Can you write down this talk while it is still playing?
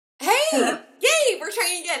Hello? Yay! We're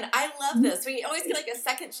trying again. I love this. We always get like a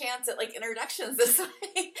second chance at like introductions this way.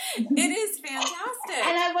 It is fantastic.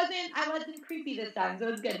 And I wasn't creepy this time, so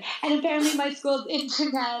it's good. And apparently my school's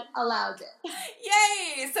internet allows it.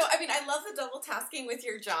 Yay! So, I mean, I love the double tasking with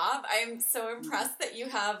your job. I'm so impressed that you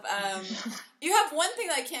have one thing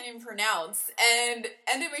that I can't even pronounce, and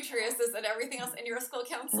endometriosis and everything else, and you're a school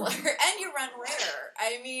counselor, and you run Rare.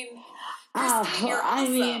 I mean, Kristine, you're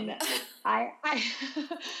awesome.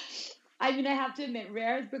 I mean, I have to admit,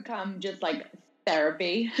 Rare has become just like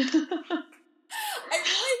therapy. I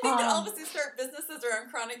really think that all of us who start businesses around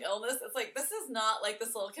chronic illness, it's like, this is not like the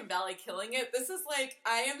Silicon Valley killing it. This is like,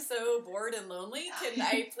 I am so bored and lonely. Can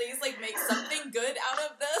I please like make something good out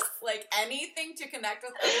of this? Like anything to connect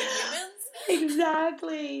with other humans?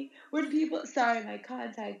 Exactly. When people, sorry, my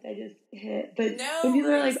contact, I just hit. But no when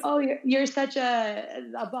people worries. are like, oh, you're such a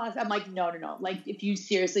boss. I'm like, no. Like, if you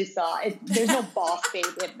seriously saw it, there's no boss babe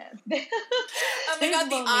in this. Oh my God,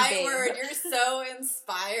 the I word. You're so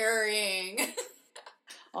inspiring.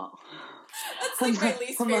 Oh. That's like my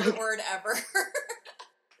least favorite word ever.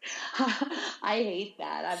 I hate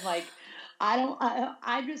that. I'm like,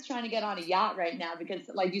 I'm just trying to get on a yacht right now because,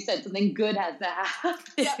 like you said, something good has to happen.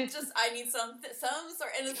 Yeah, I need some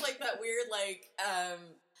sort, and it's like that weird, like, I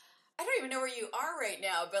don't even know where you are right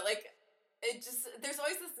now, but like, there's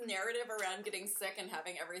always this narrative around getting sick and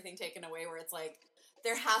having everything taken away where it's like,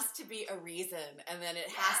 there has to be a reason, and then it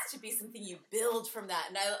has to be something you build from that.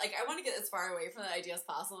 And I want to get as far away from that idea as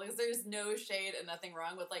possible because there's no shade and nothing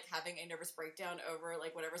wrong with like having a nervous breakdown over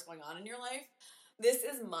like whatever's going on in your life. This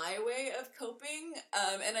is my way of coping,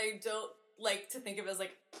 and I don't like to think of it as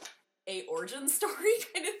like a origin story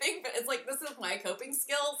kind of thing, but it's like this is my coping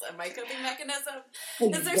skills and my coping mechanism.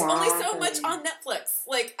 Because there's only so much on Netflix.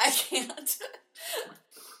 Like I can't.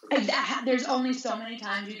 There's only so many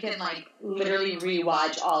times you can like literally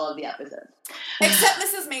rewatch all of the episodes. Except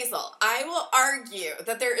Mrs. Maisel. I will argue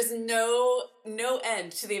that there is no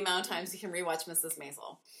end to the amount of times you can rewatch Mrs.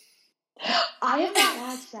 Maisel. I have not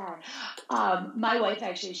watched that. My wife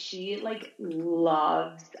actually, she like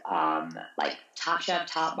loves like Top Chef,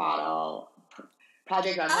 Top Model,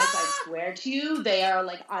 Project Runway. So I swear to you, they are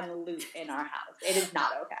like on loop in our house. It is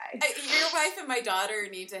not okay. Your wife and my daughter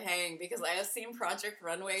need to hang because I have seen Project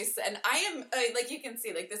Runways, and I am like you can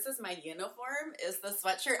see, like this is my uniform. Is the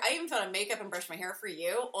sweatshirt? I even put on makeup and brushed my hair for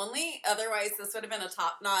you. Only otherwise, this would have been a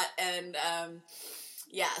top knot and.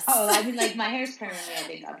 Yes. Oh, I mean, like, my hair's permanently, I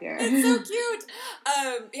think, up here. It's so cute.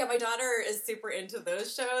 Yeah, my daughter is super into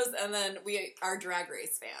those shows, and then we are Drag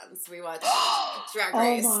Race fans. We watch Drag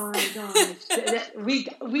Race. Oh, my gosh.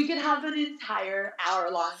 we could have an entire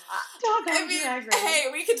hour-long talk on Drag Race. Hey,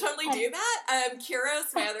 we could totally do that.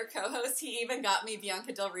 Kuros, my other co-host, he even got me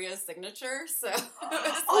Bianca Del Rio's signature, so it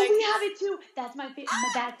was we have it, too. That's my favorite.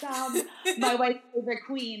 That's my wife's favorite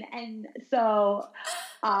queen, and so...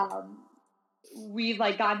 we've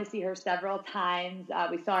like gotten to see her several times.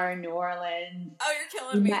 We saw her in New Orleans. Oh, you're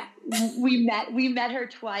killing me. We met her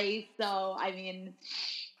twice. So I mean,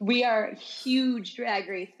 we are huge Drag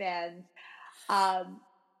Race fans.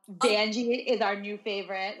 Vanjie is our new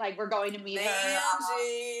favorite. Like we're going to meet her.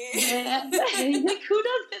 Like who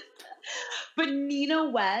does this? But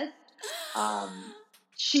Nina West.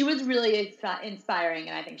 She was really inspiring,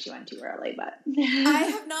 and I think she went too early, but... I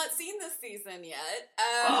have not seen this season yet.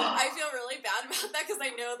 I feel really bad about that, because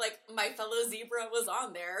I know, like, my fellow zebra was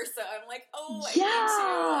on there, so I'm like, oh, I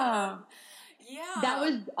need to... Yeah. That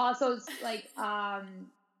was also, like,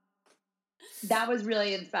 that was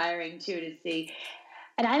really inspiring, too, to see.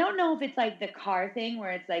 And I don't know if it's, like, the car thing,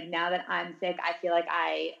 where it's, like, now that I'm sick, I feel like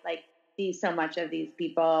I, like, see so much of these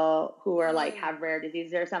people who are, like, have rare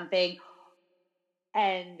diseases or something,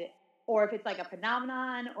 or if it's like a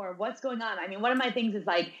phenomenon or what's going on. I mean, one of my things is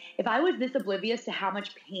like, if I was this oblivious to how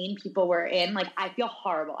much pain people were in, like, I feel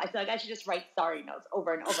horrible. I feel like I should just write sorry notes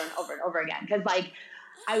over and over and over and over again. Cause like,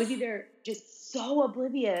 I was either just so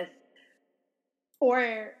oblivious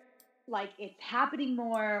or like it's happening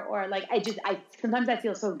more, or like, sometimes I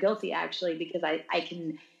feel so guilty actually, because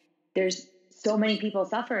there's so many people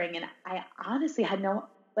suffering, and I honestly had no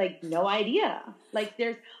idea. Like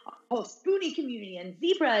there's a whole spoonie community and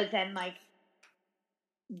zebras, and like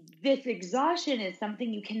this exhaustion is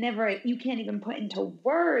something you can't even put into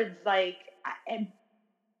words. Like, and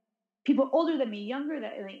people older than me, younger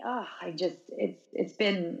than me, it's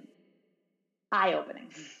been eye-opening.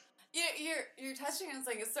 You're touching on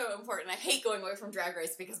something that's so important. I hate going away from Drag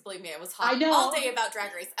Race because, believe me, I was hot all day about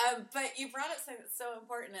Drag Race. But you brought up something that's so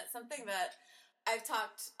important. It's something that I've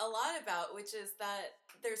talked a lot about, which is that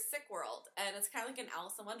there's sick world, and it's kind of like an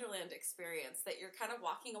Alice in Wonderland experience, that you're kind of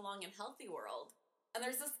walking along in healthy world, And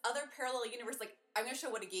there's this other parallel universe, like, I'm going to show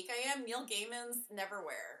what a geek I am. Neil Gaiman's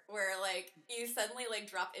Neverwhere, where, like, you suddenly, like,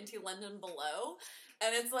 drop into London Below,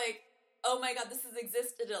 and it's like, oh my god, this has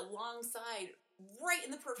existed alongside, right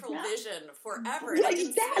in the peripheral vision forever. Yeah, I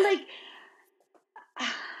didn't see it. like,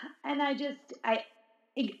 and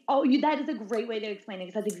that is a great way to explain it,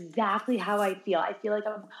 because that's exactly how I feel. I feel like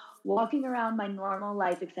I'm walking around my normal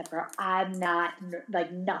life, except for I'm not,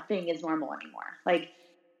 like, nothing is normal anymore. Like,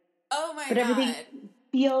 oh my but god.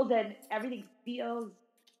 everything feels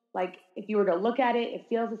like, if you were to look at it, it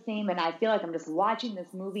feels the same. And I feel like I'm just watching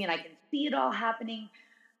this movie and I can see it all happening.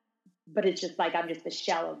 But it's just like I'm just the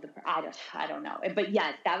shell of I don't know. But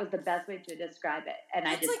yes, that was the best way to describe it. And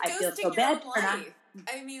it's like I feel ghosting so bad your own life.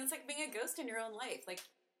 I mean, it's like being a ghost in your own life. Like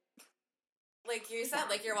you said,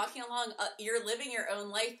 like you're walking along, you're living your own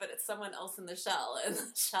life, but it's someone else in the shell, and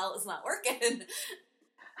the shell is not working.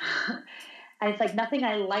 And it's like nothing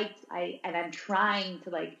I liked. And I'm trying to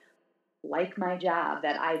like my job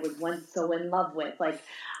that I was once so in love with. Like,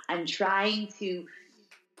 I'm trying to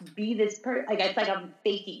be this person. Like, it's like I'm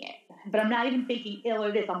faking it, but I'm not even faking ill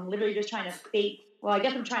or this. I'm literally just trying to fake. Well, I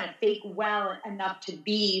guess I'm trying to fake well enough to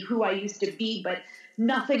be who I used to be, but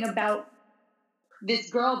nothing about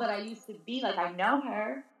this girl that I used to be. Like, I know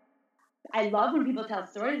her. I love when people tell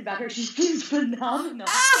stories about her. She seems phenomenal.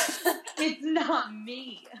 It's not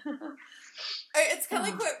me. It's kind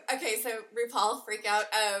of like so RuPaul freak out.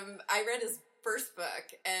 I read his first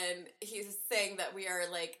book, and he's saying that we are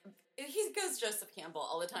like, he goes Joseph Campbell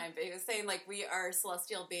all the time, but he was saying like we are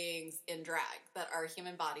celestial beings in drag, that our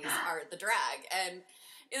human bodies are the drag, and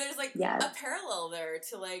there's like a parallel there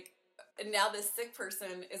to like, now this sick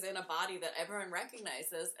person is in a body that everyone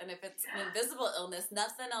recognizes, and if it's an invisible illness,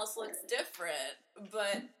 nothing else looks different,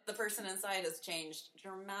 but the person inside has changed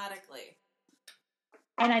dramatically.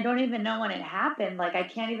 And I don't even know when it happened. Like, I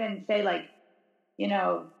can't even say, like,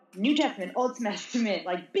 New Testament, Old Testament,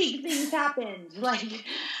 like, big things happened. Like,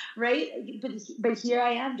 right? But here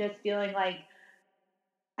I am just feeling like,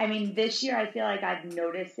 I mean, this year I feel like I've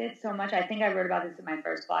noticed it so much. I think I wrote about this in my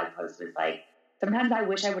first blog post, was like, sometimes I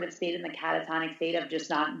wish I would have stayed in the catatonic state of just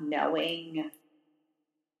not knowing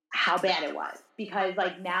how bad it was. Because,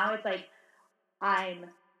 like, now it's like I'm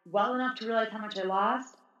well enough to realize how much I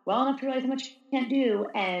lost, well enough to realize how much I can't do,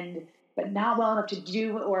 but not well enough to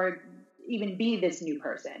do or even be this new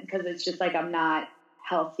person, because it's just like I'm not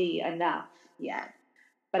healthy enough yet.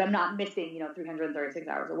 But I'm not missing, 336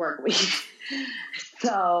 hours of work a week.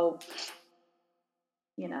 So,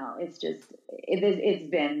 it's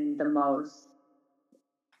been the most,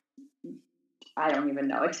 I don't even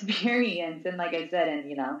know, experience. And like I said,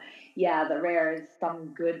 and there is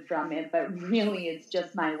some good from it, but really it's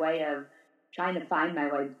just my way of trying to find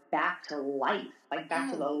my way back to life, like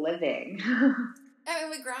back to the living. I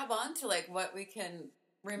mean, we grab on to like what we can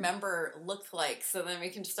remember looked like, so then we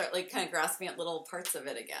can start like kind of grasping at little parts of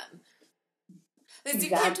it again. Because you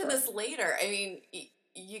came to this later. I mean,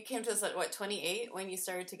 you came to this at what, 28 when you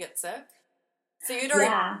started to get sick? So you'd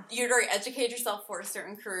already educated yourself for a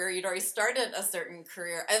certain career. You'd already started a certain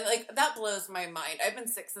career. And like, that blows my mind. I've been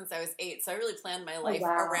sick since I was 8. So I really planned my life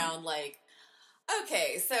around like,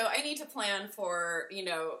 okay, so I need to plan for,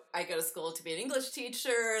 I go to school to be an English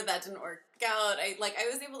teacher. That didn't work out. I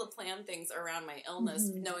was able to plan things around my illness,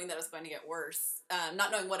 knowing that it was going to get worse.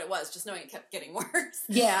 Not knowing what it was, just knowing it kept getting worse.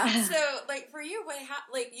 Yeah. So, like, for you,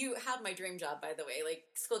 you had my dream job, by the way. Like,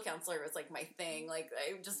 school counselor was, like, my thing. Like,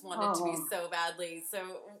 I just wanted to be so badly. So,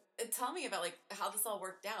 tell me about, like, how this all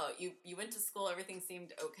worked out. You went to school, everything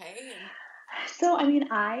seemed okay? So, I mean,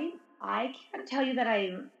 I can't tell you that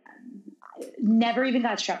I never even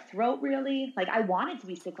got strep throat, really. Like, I wanted to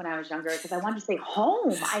be sick when I was younger because I wanted to stay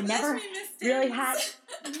home. I never really had,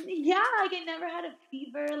 I never had a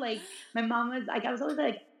fever. Like, my mom was, like, I was always,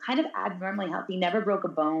 like, kind of abnormally healthy, never broke a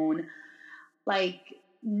bone. Like,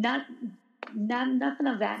 nothing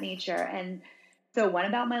of that nature. And so went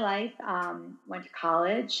about my life, went to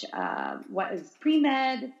college, was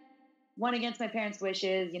pre-med, went against my parents'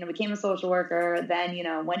 wishes, became a social worker,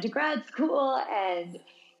 then, went to grad school and,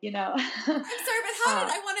 I'm sorry, but how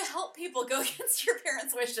did I want to help people go against your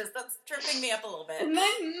parents' wishes? That's tripping me up a little bit.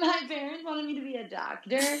 My parents wanted me to be a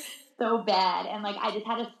doctor so bad. And, like, I just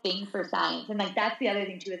had a thing for science. And, like, that's the other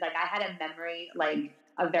thing, too, is, like, I had a memory, like,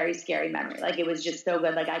 a very scary memory. Like, it was just so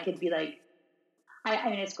good. Like, I could be, like,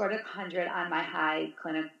 I scored 100 on my high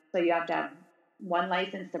clinic. So you have to have one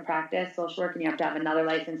license to practice social work, and you have to have another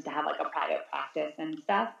license to have, like, a private practice and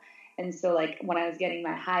stuff. And so, like, when I was getting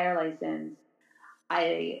my higher license,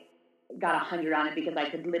 I got 100 on it because I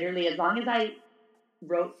could literally, as long as I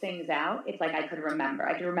wrote things out, it's like I could remember.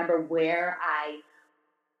 I could remember where I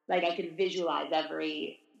Like I could visualize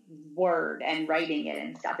every word and writing it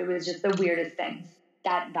and stuff. It was just the weirdest things.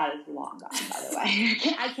 That is long gone, by the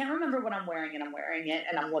way. I can't remember what I'm wearing, and I'm wearing it,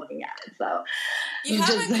 and I'm looking at it. So you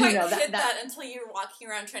haven't quite hit that until you're walking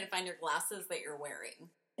around trying to find your glasses that you're wearing.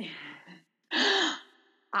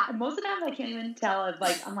 Most of the time, I can't even tell if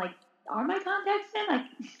like I'm like, are my contacts in? Like,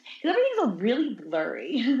 because everything's really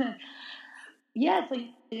blurry. Yeah, it's like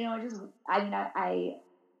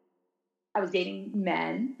I was dating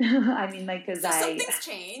men. I mean, like, because something's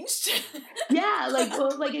changed. Yeah, like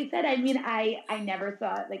I said, I mean, I never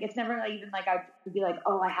thought, like, it's never like even like I would be like,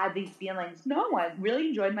 oh, I had these feelings. No, I really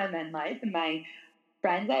enjoyed my men life and my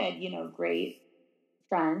friends. I had great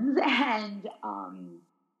friends and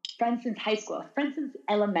friends since high school, friends since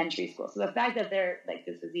elementary school. So the fact that they're like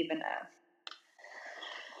this is even a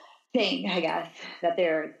thing, I guess, that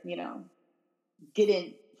they're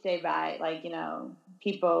didn't say bye, like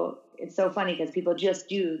people, it's so funny because people just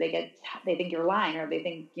do, they think you're lying, or they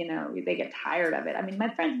think they get tired of it. I mean, my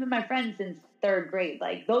friends have been my friends since third grade,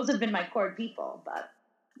 like those have been my core people. But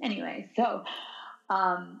anyway, so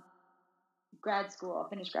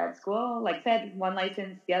finished grad school, like said, one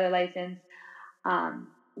license, the other license,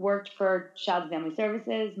 worked for Child and Family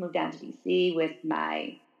Services, moved down to DC with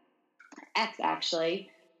my ex, actually.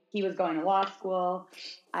 He was going to law school.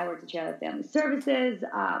 I worked at Child and Family Services.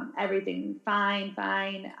 Everything fine.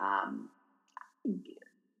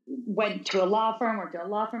 Went to a law firm, worked at a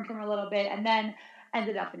law firm for a little bit, and then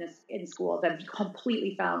ended up in schools. I've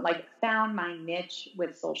completely found my niche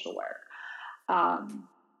with social work.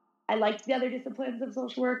 I liked the other disciplines of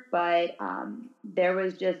social work, but there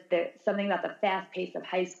was just something about the fast pace of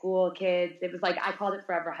high school kids. It was like, I called it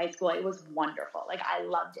Forever High School. It was wonderful. Like, I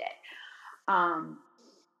loved it.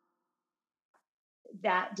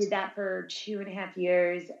 Did that for 2.5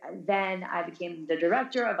 years. Then I became the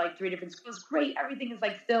director of 3 different schools. Great. Everything is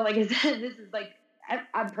still, like I said, this is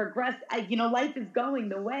I'm progressed. Life is going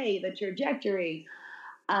the way, the trajectory.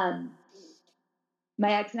 My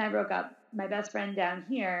ex and I broke up. My best friend down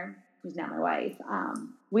here, who's now my wife,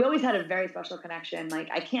 we always had a very special connection.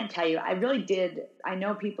 I can't tell you. I really did. I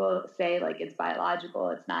know people say it's biological.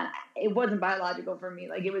 It's not. It wasn't biological for me.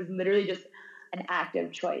 It was literally just an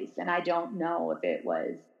active choice. And I don't know if it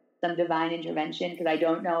was some divine intervention, because I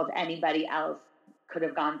don't know if anybody else could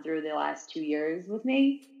have gone through the last 2 years with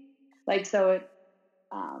me. So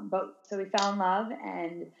we fell in love,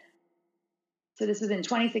 and so this was in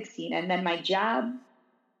 2016. And then my job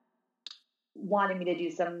wanted me to do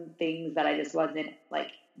some things that I just wasn't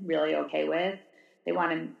really okay with. They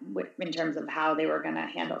wanted, in terms of how they were going to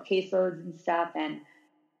handle caseloads and stuff. And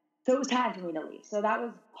so it was time for me to leave. So that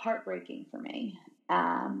was heartbreaking for me.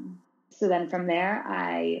 So then from there,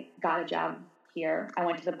 I got a job here. I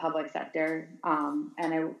went to the public sector,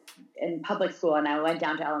 in public school, and I went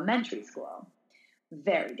down to elementary school.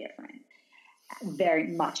 Very different, very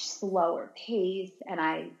much slower pace, and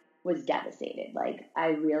I was devastated. I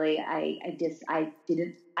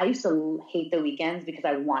used to hate the weekends because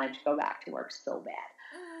I wanted to go back to work so bad.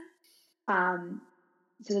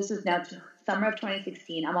 So this is now summer of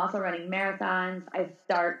 2016. I'm also running marathons. I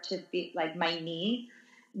start to feel like my knee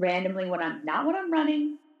randomly, when I'm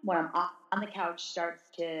running, when I'm on the couch, starts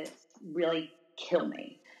to really kill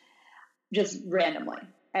me, just randomly.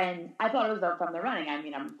 And I thought it was from the running. I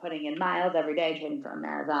mean, I'm putting in miles every day, training for a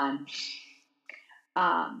marathon.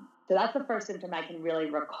 So that's the first symptom I can really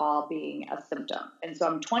recall being a symptom. And so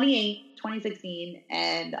I'm 28, 2016,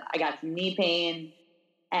 and I got some knee pain,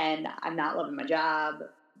 and I'm not loving my job,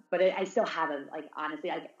 but I still have honestly,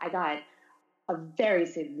 I got a very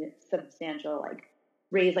substantial,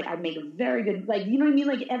 raise. I make a very good, you know what I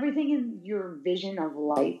mean? Everything in your vision of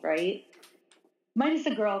life, right? Minus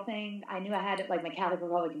the girl thing. I knew I had my Catholic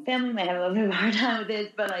Republican family might have a little bit of a hard time with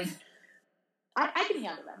this, but I can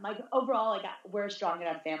handle them. Overall, we're a strong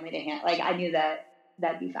enough family to handle. I knew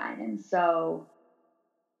that'd be fine. And so,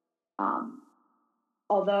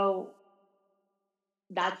 although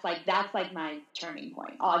that's my turning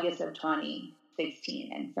point, August of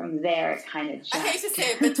 2016, and from there it kind of. I hate to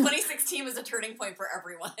say it, but 2016 was a turning point for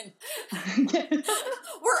everyone.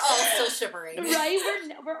 We're all still shivering, right?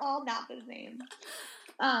 We're all not the same.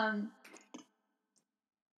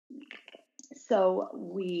 So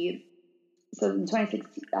in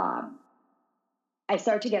 2016, I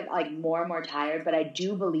start to get more and more tired, but I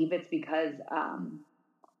do believe it's because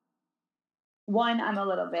one, I'm a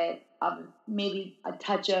little bit of maybe a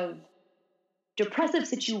touch of depressive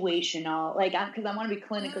situational, because I want to be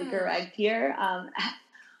clinically correct here.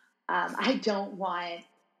 I don't want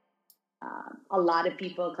a lot of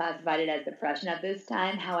people classified it as depression at this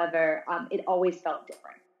time. However, it always felt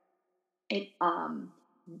different.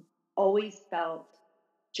 always felt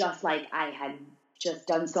just like I had just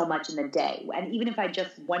done so much in the day. And even if I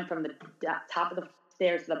just went from the top of the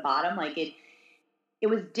stairs to the bottom, like it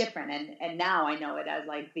was different. And now I know it as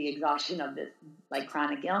like the exhaustion of this like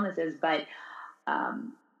chronic illnesses, but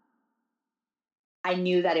I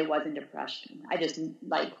knew that it wasn't depression. I just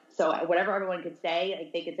like, so whatever everyone could say,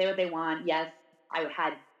 like they could say what they want. Yes, I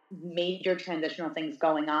had major transitional things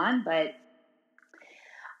going on, but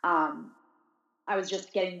I was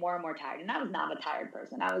just getting more and more tired. And I was not a tired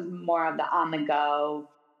person. I was more of the on the go,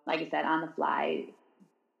 like I said, on the fly,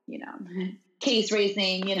 you know, case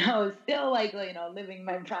racing, you know, still like, you know, living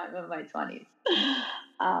my prime of my 20s.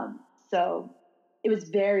 So it was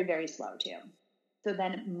very, very slow too. So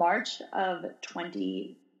then March of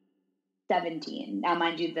 2017, now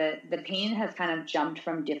mind you, the pain has kind of jumped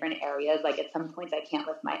from different areas. Like at some points I can't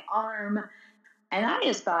lift my arm. And I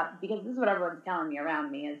just thought, because this is what everyone's telling me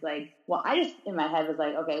around me, is like, well, I just, in my head was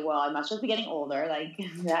like, okay, well, I must just be getting older. Like,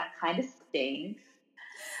 that kind of stinks.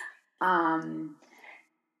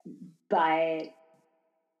 But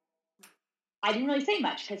I didn't really say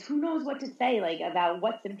much, because who knows what to say, like, about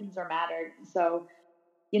what symptoms are mattered. So,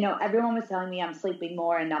 you know, everyone was telling me I'm sleeping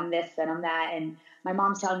more, and I'm this, and I'm that, and my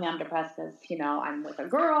mom's telling me I'm depressed because, you know, I'm with a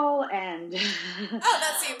girl, and... Oh,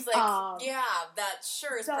 that seems like, yeah, that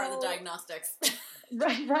sure is part of the diagnostics.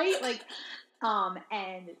 right? Like,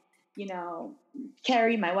 and, you know,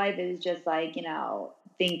 Carrie, my wife, is just like, you know,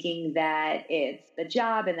 thinking that it's the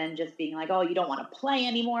job, and then just being like, oh, you don't want to play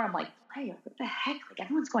anymore. I'm like, play? What the heck? Like,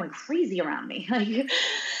 everyone's going crazy around me. Like,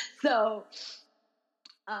 so,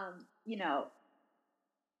 you know,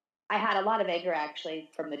 I had a lot of anger actually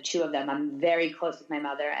from the two of them. I'm very close with my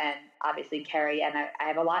mother and obviously Carrie, and I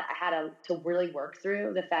had to really work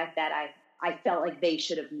through the fact that I felt like they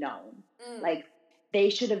should have known. Like, they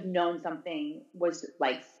should have known something was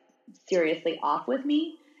like seriously off with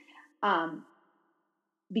me.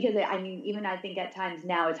 Because I mean, even I think at times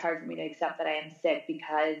now it's hard for me to accept that I am sick,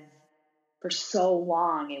 because for so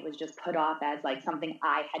long it was just put off as like something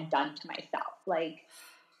I had done to myself. Like,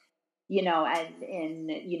 you know, as in,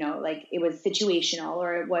 you know, like it was situational,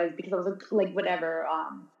 or it was because I was like, whatever.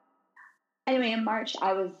 Anyway, in March,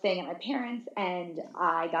 I was staying at my parents, and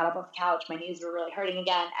I got up off the couch. My knees were really hurting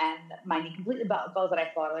again, and my knee completely bows, and I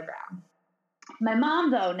fell to the ground. My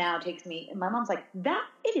mom, though, now takes me, and my mom's like,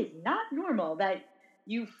 it is not normal that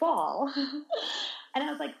you fall. And I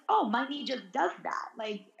was like, oh, my knee just does that.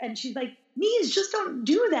 Like, and she's like, knees just don't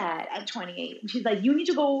do that at 28. And she's like, you need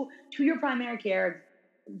to go to your primary care,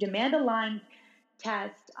 demand a Lyme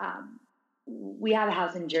test. We have a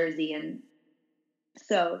house in Jersey, and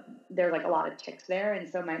so there's like a lot of ticks there. And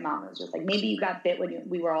so my mom was just like, maybe you got bit when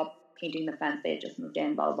we were all painting the fence. They had just moved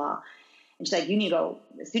in, blah, blah, blah. And she's like, you need to go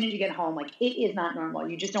as soon as you get home. Like, it is not normal.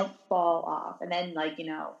 You just don't fall off. And then, like, you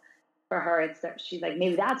know, for her, she's like,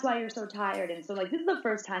 maybe that's why you're so tired. And so, like, this is the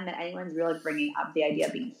first time that anyone's really bringing up the idea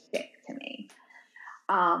of being sick to me.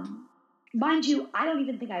 Mind you, I don't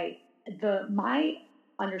even think my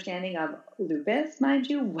understanding of lupus, mind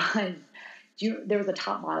you, was, there was a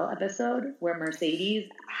Top Model episode where Mercedes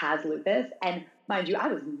has lupus, and mind you, I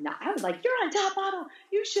was like, you're on Top Model,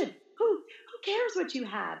 you should, who cares what you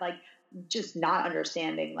have? Like, just not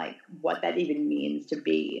understanding like what that even means to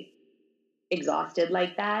be exhausted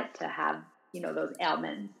like that, to have, you know, those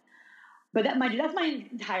ailments. But that, mind you, that's my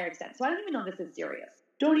entire extent. So I don't even know this is serious.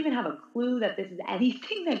 Don't even have a clue that this is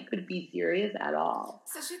anything that could be serious at all.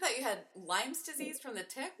 So she thought you had Lyme's disease from the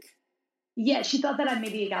tick? Yeah, she thought that I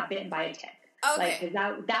maybe got bitten by a tick. Okay. Like, because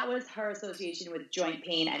that was her association with joint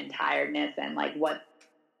pain and tiredness, and like what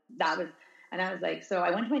that was. And I was like, so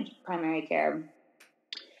I went to my primary care.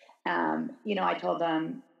 You know, I told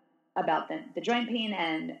them about the joint pain,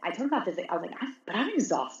 and I told them about this. I was like, I'm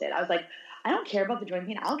exhausted. I was like, I don't care about the joint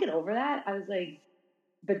pain. I'll get over that. I was like,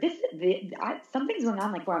 but something's going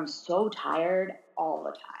on, like, where I'm so tired all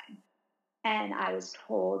the time. And I was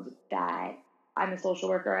told that I'm a social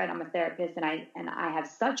worker and I'm a therapist, and I have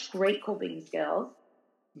such great coping skills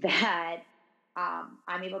that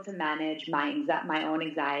I'm able to manage my own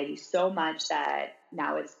anxiety so much that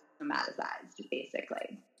now it's somaticized,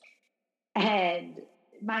 basically. And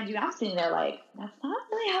mind you, I'm sitting there like, that's not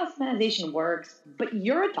really how somatization works, but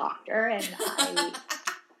you're a doctor, and I'm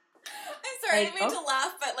sorry, I didn't mean to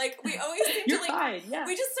laugh, but like, we always seem to like, fine, yeah.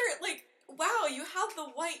 We just start like, wow, you have the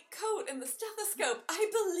white coat and the stethoscope. I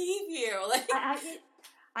believe you. Like,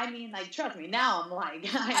 I mean, like, trust me, now I'm like,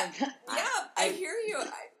 I hear you.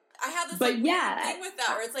 I have this but like yeah, weird thing with that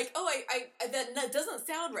where it's like, oh, that doesn't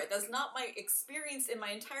sound right. That's not my experience in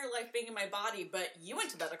my entire life being in my body. But you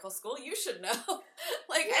went to medical school, you should know.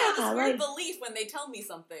 Like I have this weird belief when they tell me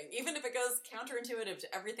something, even if it goes counterintuitive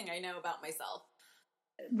to everything I know about myself.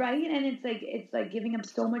 Right, and it's like giving them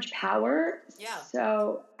so much power. Yeah.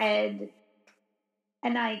 So and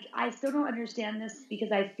I still don't understand this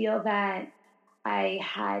because I feel that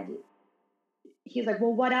he's like,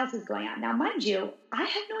 well, what else is going on? Now, mind you, I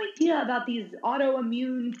have no idea about these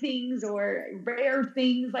autoimmune things or rare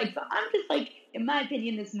things. Like, so I'm just like, in my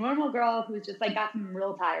opinion, this normal girl who's just like got some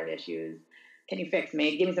real tired issues. Can you fix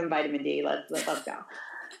me? Give me some vitamin D. Let's go.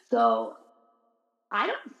 So I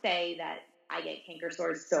don't say that I get canker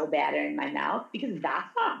sores so bad in my mouth because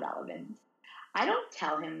that's not relevant. I don't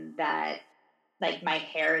tell him that like my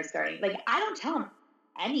hair is starting. Like I don't tell him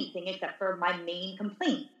anything except for my main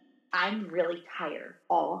complaint. I'm really tired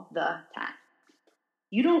all the time.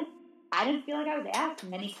 I didn't feel like I was asked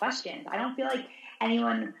many questions. I don't feel like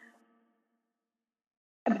anyone,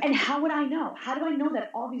 and how would I know? How do I know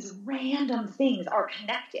that all these random things are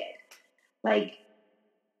connected? Like,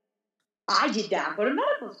 I did not go to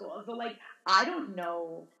medical school. So, like, I don't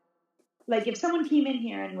know. Like, if someone came in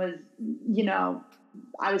here and was,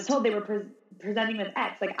 I was told they were presenting with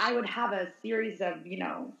X, like, I would have a series of,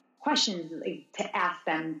 questions like, to ask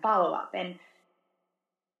them follow up. And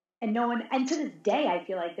no one, and to this day, I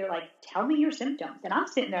feel like they're like, tell me your symptoms. And I'm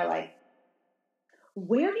sitting there like,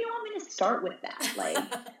 where do you want me to start with that? Like,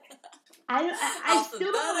 I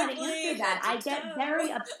still don't know how to answer that. I get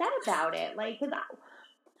very upset about it. Like, because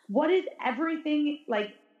what is everything,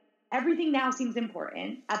 like, everything now seems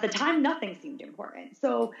important. At the time, nothing seemed important.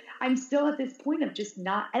 So I'm still at this point of just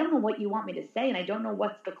I don't know what you want me to say, and I don't know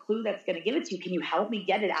what's the clue that's going to give it to you. Can you help me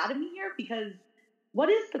get it out of me here? Because what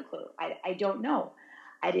is the clue? I don't know.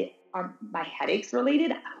 Are my headaches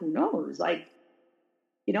related? Who knows? Like,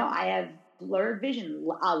 I have blurred vision,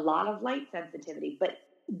 a lot of light sensitivity, but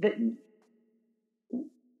none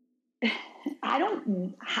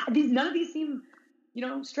of these seem,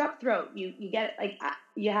 strep throat. You get like,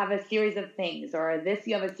 you have a series of things, or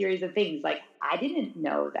you have a series of things. Like, I didn't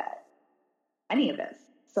know that any of this.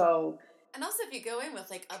 So, and also if you go in with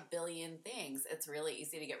like a billion things, it's really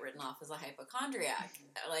easy to get written off as a hypochondriac.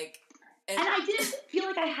 Like, and I didn't feel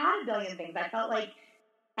like I had a billion things. I felt like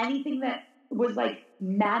anything that was like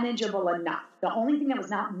manageable enough. The only thing that was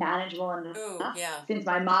not manageable enough, since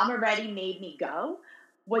my mom already made me go,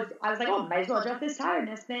 I was like, oh, might as well address this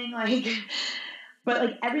tiredness thing. Like, but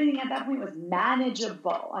like everything at that point was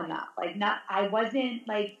manageable enough. Like, I wasn't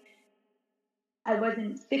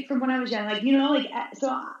sick from when I was young. Like,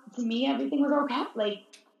 so to me, everything was okay. Like,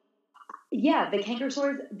 yeah, the canker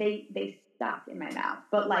sores, they stuck in my mouth,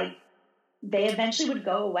 but like, they eventually would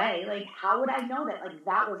go away. Like, how would I know that? Like,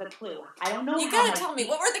 that was a clue. I don't know. You gotta tell me,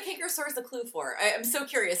 what were the canker sores the clue for? I'm so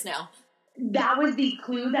curious now. That was the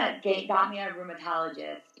clue that got me a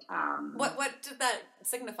rheumatologist. What did that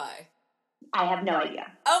signify? I have no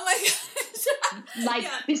idea. Oh my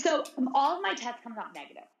gosh. So all of my tests comes up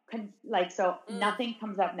negative. Nothing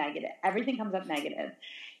comes up negative. Everything comes up negative.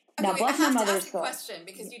 Okay, now, bless my mother's soul. Question,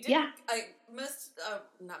 because you did, not most,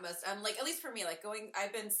 like, at least for me, like,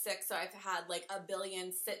 I've been sick, so I've had, like, a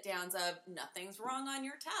billion sit-downs of nothing's wrong on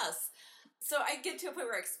your tests. So I get to a point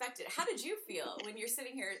where I expect it. How did you feel when you're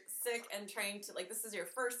sitting here sick and trying to, like, this is your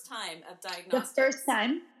first time of diagnosis? The first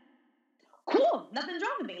time? Cool. Nothing's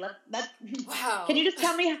wrong with me. Wow. Can you just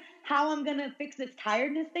tell me how I'm going to fix this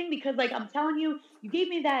tiredness thing? Because, like, I'm telling you, you gave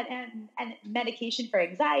me that and medication for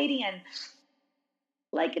anxiety, and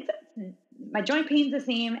like, my joint pain's the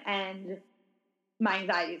same, and my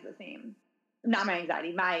anxiety is the same. Not my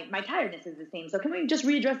anxiety, my tiredness is the same. So can we just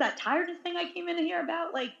readdress that tiredness thing I came in here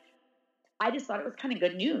about? Like, I just thought it was kind of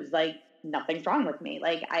good news. Like, nothing's wrong with me.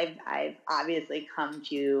 Like, I've obviously come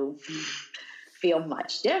to feel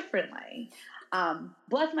much differently.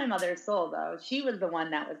 Bless my mother's soul, though. She was the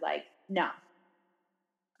one that was like, no,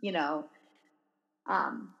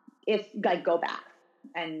 it's like, go back.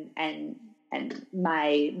 And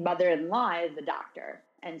my mother-in-law is a doctor.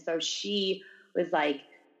 And so she was like,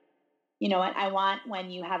 you know what, I want,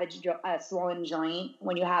 when you have a swollen joint,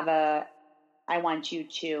 I want you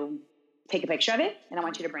to take a picture of it, and I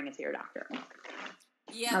want you to bring it to your doctor.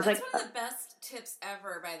 Yeah, that's like, one of the best tips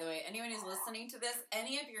ever, by the way. Anyone who's listening to this,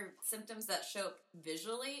 any of your symptoms that show up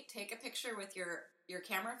visually, take a picture with your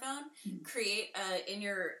camera phone, create in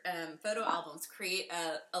your photo albums, create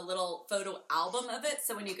a little photo album of it,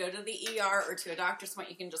 so when you go to the ER or to a doctor's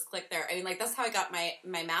appointment, you can just click there. I mean, like, that's how I got my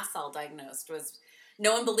mast cell diagnosed, was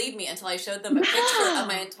no one believed me until I showed them a picture of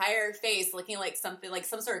my entire face looking like something, like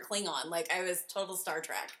some sort of Klingon. Like I was total Star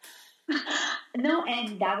Trek. No,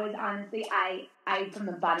 and that was honestly, I from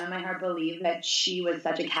the bottom of my heart believe that she was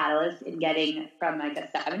such a catalyst in getting from like a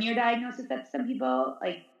 7-year diagnosis that some people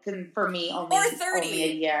like for me only or 30, only a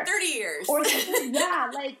year, 30 years, or yeah,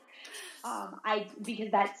 like because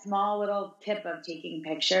that small little tip of taking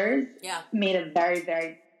pictures made a very,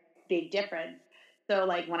 very big difference. So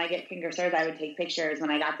like when I get finger sores, I would take pictures. When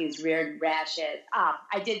I got these weird rashes,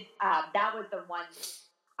 I did. That was the one.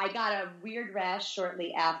 I got a weird rash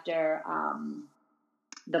shortly after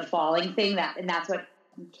the falling thing, and that's what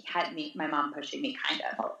had my mom pushing me kind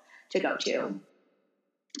of to go to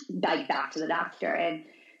like back to the doctor. And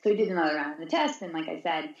so we did another round of the test, and like I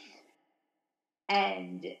said,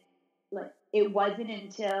 and like it wasn't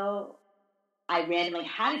until I randomly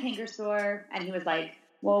had a canker sore, and he was like,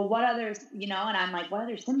 well, what others, and I'm like, what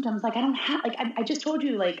other symptoms? Like, I don't have, like, I just told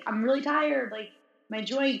you, like, I'm really tired, like, my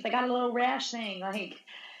joints, I got a little rash thing, like,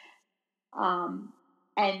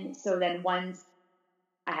 and so then once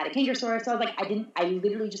I had a canker sore, so I was like, I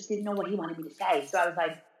literally just didn't know what he wanted me to say. So I was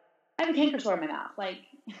like, I have a canker sore in my mouth. Like,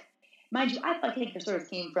 mind you, I thought canker sores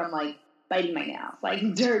came from like biting my nails,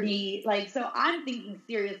 like dirty, like, so I'm thinking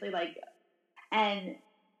seriously, like, and,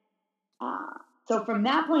 so from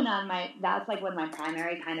that point on, that's like when my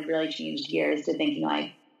primary kind of really changed gears to thinking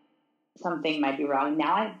like something might be wrong.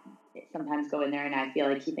 Now I sometimes go in there and I feel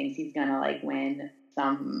like he thinks he's gonna like win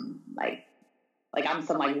some like I'm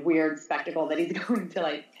some like weird spectacle that he's going to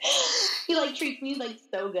like. He like treats me like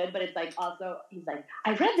so good, but it's like also he's like,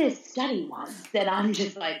 I read this study once that I'm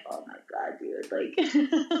just like, oh my god, dude, like.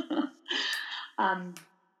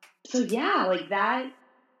 So yeah, like that.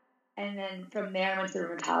 And then from there, I went to the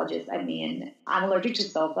rheumatologist. I mean, I'm allergic to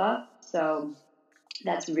sulfa, so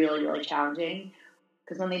that's really, really challenging.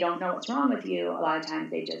 Because when they don't know what's wrong with you, a lot of times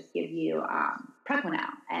they just give you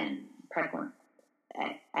Prequinel, and Prequinel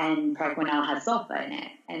has sulfa in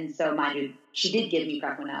it. And so, mind you, she did give me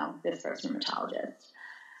Prequinel, this first rheumatologist,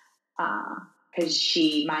 because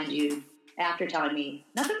she, mind you, after telling me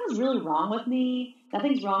nothing was really wrong with me,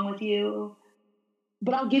 nothing's wrong with you,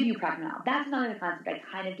 but I'll give you Prequinel. That's another concept I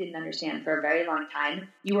kind of didn't understand for a very long time.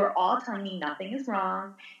 You were all telling me nothing is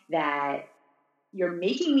wrong, that you're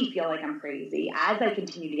making me feel like I'm crazy as I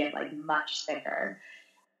continue to get like much sicker.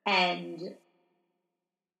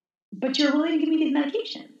 But you're willing to give me these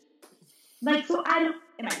medications. Like, so am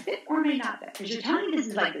I fit or am I not fit? Because you're telling me this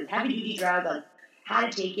is like this heavy duty drug, like how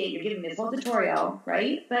to take it. You're giving me this whole tutorial,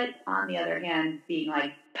 right? But on the other hand, being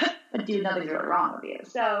like, but dude, nothing's really wrong with you.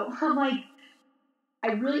 So I'm like,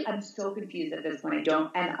 I'm so confused at this point.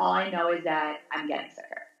 And all I know is that I'm getting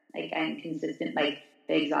sicker. Like, I'm consistent, like,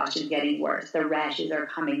 the exhaustion's getting worse. The rashes are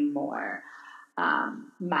coming more.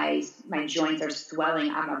 My joints are swelling.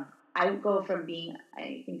 I would go from being,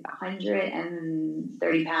 I think,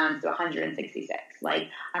 130 pounds to 166. Like,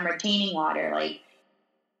 I'm retaining water. Like,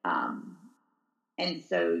 and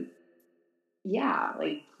so, yeah,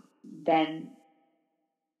 like, then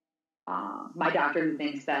my doctor, who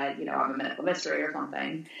thinks that, I'm a medical mystery or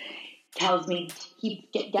something, tells me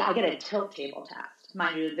I get a tilt table test.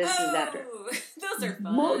 Mind you, this is after. Those are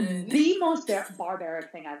fun. The most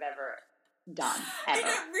barbaric thing I've ever done, ever.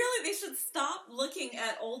 Really, they should stop looking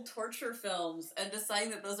at old torture films and deciding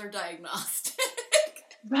that those are diagnostic.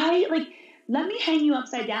 Right? Like, let me hang you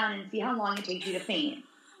upside down and see how long it takes you to faint.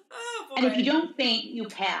 Oh, boy. And if you don't faint, you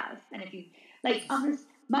pass. And if you, like,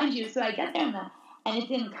 mind you, so I get there and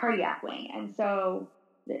it's in cardiac wing. And so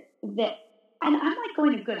and I'm like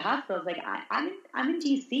going to good hospitals. Like I'm in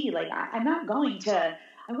DC. Like I'm going to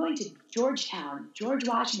Georgetown, George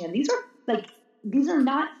Washington. These are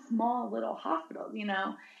not small little hospitals,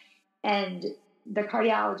 And the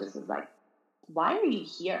cardiologist was like, why are you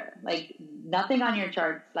here? Like nothing on your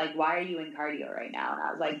charts. Like, why are you in cardio right now? And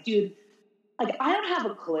I was like, dude, like, I don't have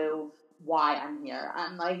a clue why I'm here.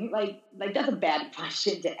 I'm like that's a bad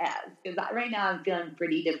question to ask, because right now I'm feeling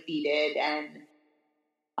pretty defeated and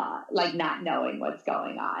like not knowing what's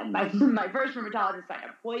going on. My first rheumatologist tried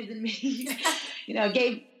to poison me.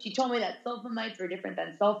 She told me that sulfamides were different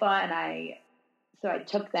than sulfa, and so I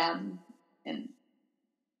took them, and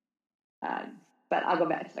but I'll go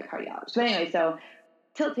back to the cardiologist. But anyway, so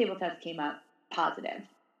tilt table test came up positive.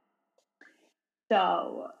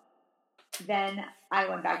 So then I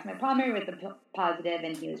went back to my primary with the positive,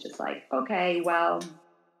 and he was just like, okay, well,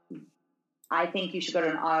 I think you should go to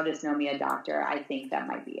an autodysnomia doctor. I think that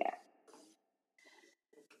might be it.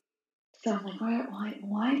 So I'm like,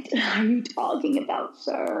 what are you talking about,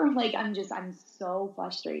 sir? Like, I'm so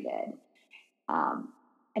frustrated.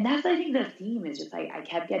 And that's, I think, the theme is just I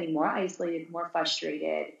kept getting more isolated, more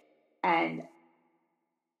frustrated, and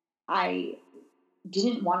I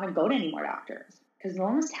didn't want to go to any more doctors because no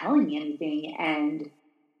one was telling me anything, and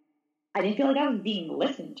I didn't feel like I was being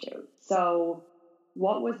listened to. So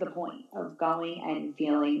what was the point of going and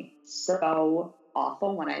feeling so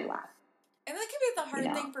awful when I left? And that can be the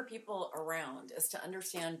hard thing for people around, is to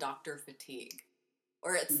understand doctor fatigue.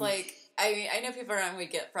 Or it's like, I mean, I know people around would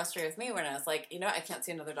get frustrated with me when I was like, I can't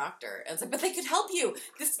see another doctor. And it's like, but they could help you.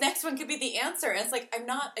 This next one could be the answer. And it's like, I'm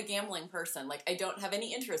not a gambling person. Like, I don't have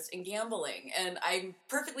any interest in gambling. And I'm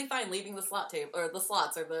perfectly fine leaving the slot table, or the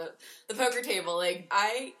slots, or the poker table. Like,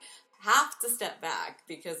 I have to step back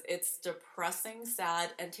because it's depressing, sad,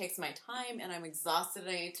 and takes my time, and I'm exhausted,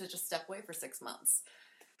 and I need to just step away for 6 months.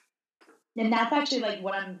 And that's actually like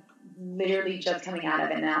what I'm literally just coming out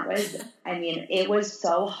of. And that was, I mean, it was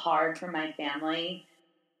so hard for my family.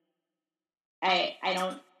 I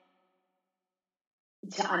don't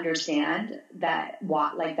to understand that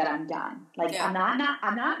that I'm done. Like, yeah.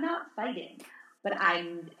 I'm not fighting, but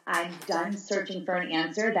I'm done searching for an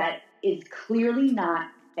answer that is clearly not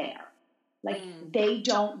fair. Like, they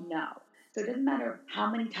don't know. So it doesn't matter how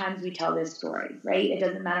many times we tell this story, right? It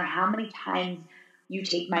doesn't matter how many times you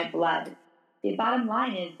take my blood. The bottom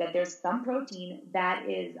line is that there's some protein that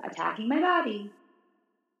is attacking my body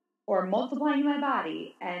or multiplying my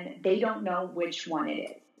body, and they don't know which one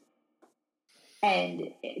it is.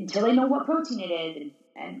 And until they know what protein it is,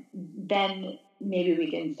 and then maybe we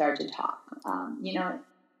can start to talk,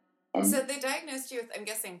 And so they diagnosed you with, I'm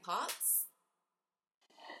guessing, POTS?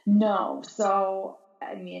 No. So,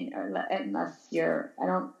 I mean, unless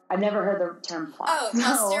I've never heard the term POTS. Oh,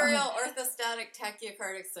 posterior orthostatic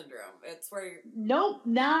tachycardic syndrome. It's where Nope,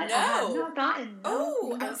 not. No. I have not gotten.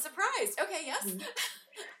 No. I'm surprised. Okay, yes.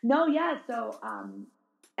 No, yeah. So,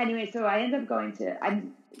 anyway, so I end up going to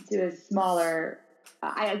a smaller.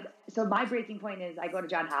 So my breaking point is I go to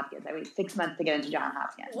Johns Hopkins. I wait 6 months to get into Johns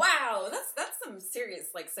Hopkins. Wow, that's some serious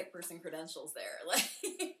sick person credentials there.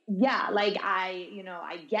 Like, yeah, like I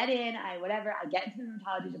get in, I get into the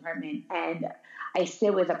rheumatology department, and I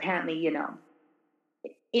sit with apparently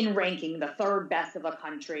in ranking the third best of the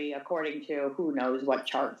country according to who knows what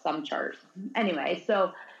chart, some chart. Anyway,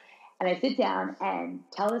 so. And I sit down and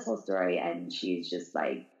tell this whole story, and she's just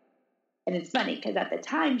like, and it's funny because at the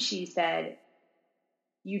time she said,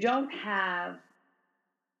 you don't have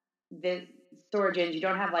this Storgens, you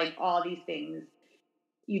don't have all these things.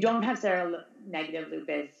 You don't have seronegative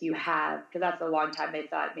lupus. You have, because that's a long time they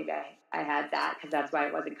thought maybe I had that because that's why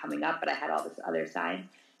it wasn't coming up, but I had all this other signs.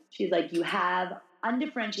 She's like, you have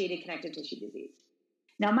undifferentiated connective tissue disease.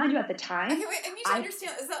 Now, mind you, at the time. Okay, wait, I need to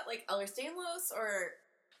understand, is that like Ehlers-Danlos or...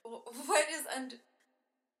 What is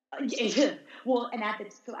well, and at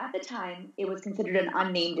the time, it was considered an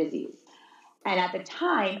unnamed disease. And at the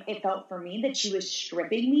time, it felt for me that she was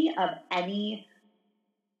stripping me of any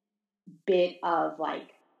bit of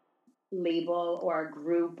label or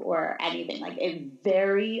group or anything. Like, it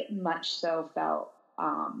very much so felt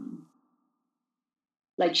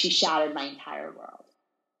like she shattered my entire world.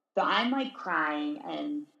 So I'm crying,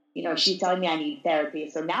 and she's telling me I need therapy.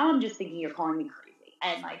 So now I'm just thinking you're calling me crazy.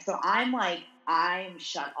 And so I'm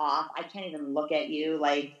shut off. I can't even look at you,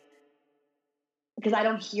 because I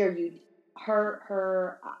don't hear you.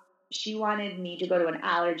 She wanted me to go to an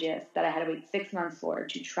allergist that I had to wait 6 months for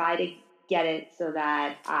to try to get it so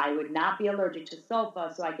that I would not be allergic to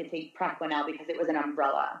sulfa, so I could take Prequinel because it was an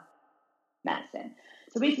umbrella medicine.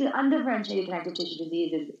 So basically, undifferentiated connective tissue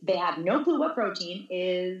disease is they have no clue what protein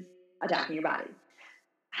is attacking your body.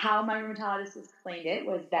 How my rheumatologist explained it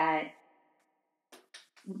was that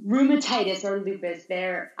rheumatitis or lupus,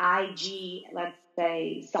 their IG, let's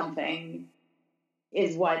say something,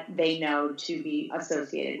 is what they know to be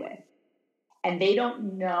associated with. And they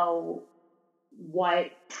don't know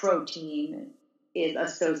what protein is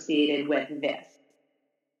associated with this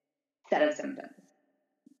set of symptoms.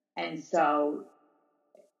 And so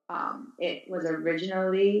it was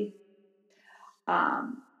originally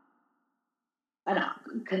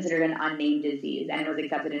considered an unnamed disease, and it was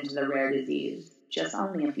accepted into the rare disease just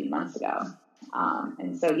only a few months ago.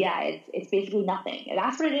 And so, yeah, it's basically nothing.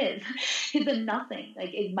 That's what it is. It's a nothing.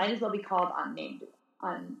 It might as well be called unnamed,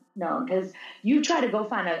 unknown, because you try to go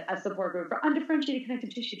find a support group for undifferentiated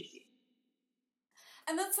connective tissue disease.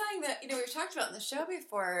 And that's something that, we've talked about in the show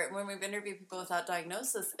before when we've interviewed people without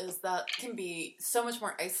diagnosis, is that can be so much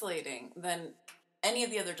more isolating than any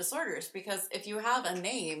of the other disorders, because if you have a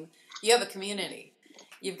name, you have a community.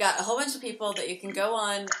 You've got a whole bunch of people that you can go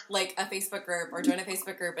on a Facebook group or join a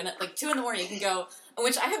Facebook group, and at 2 a.m. you can go,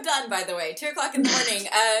 which I have done, by the way, 2:00 in the morning.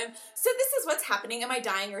 So this is what's happening. Am I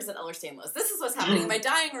dying or is it Ehlers-Danlos? This is what's happening. Am I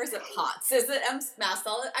dying or is it POTS? Is it mast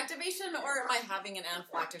cell activation or am I having an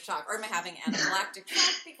anaphylactic shock? Or am I having anaphylactic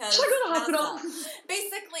shock because Should I go to the mast hospital? cell?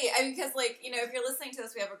 Basically, I mean, because like, you know, if you're listening to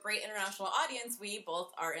this, we have a great international audience. We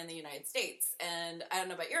both are in the United States. And I don't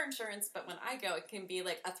know about your insurance, but when I go, it can be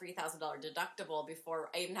like a $3,000 deductible before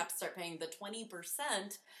I even have to start paying the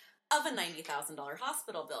 20% of a $90,000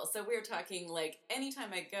 hospital bill. So we're talking like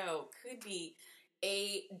anytime I go could be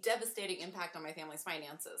a devastating impact on my family's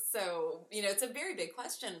finances. So, you know, it's a very big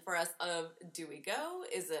question for us of, do we go?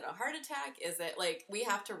 Is it a heart attack? Is it like, we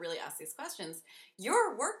have to really ask these questions.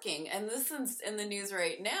 You're working, and this is in the news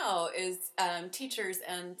right now, is teachers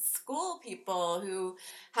and school people who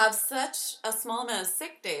have such a small amount of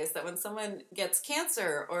sick days that when someone gets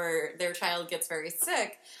cancer or their child gets very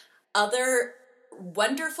sick, other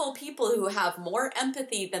wonderful people who have more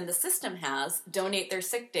empathy than the system has donate their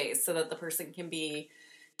sick days so that the person can be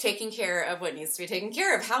taking care of what needs to be taken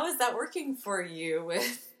care of. How is that working for you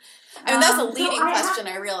with, I mean, that's a leading question,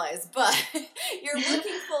 I realize, but you're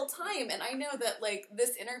working full time, and I know that, like,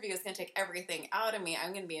 this interview is going to take everything out of me.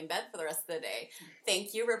 I'm going to be in bed for the rest of the day.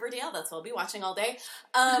 Thank you, Riverdale. That's what I'll be watching all day.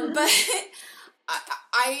 But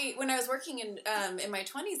I when I was working in my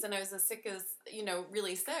 20s and I was as sick as, you know,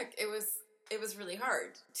 really sick, it was really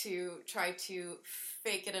hard to try to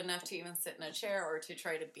fake it enough to even sit in a chair or to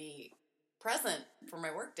try to be present for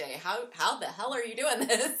my workday. How the hell are you doing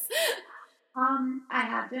this? I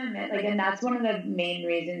have to admit, like, and that's one of the main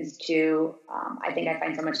reasons too. I think I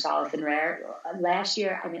find so much solace in Rare. Last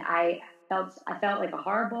year, I mean, I felt like a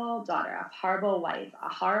horrible daughter, a horrible wife,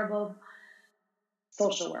 a horrible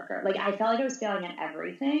social worker. Like, I felt like I was failing at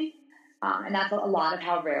everything. And that's a lot of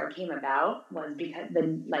how Rare came about, was because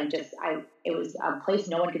it was a place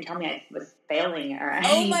no one could tell me I was failing or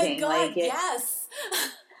anything. Oh my God, like yes.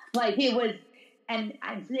 Like, it was, and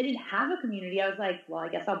they didn't have a community. I was like, well, I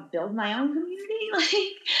guess I'll build my own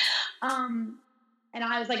community. And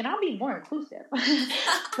I was like, and I'll be more inclusive.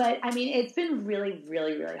 But I mean, it's been really,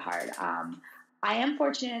 really, really hard. I am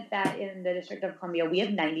fortunate that in the District of Columbia, we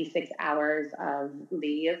have 96 hours of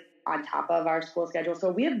leave on top of our school schedule. So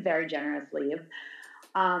we have very generous leave.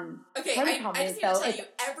 Okay, I just need to tell you,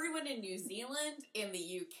 everyone in New Zealand, in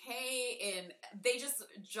the UK, they just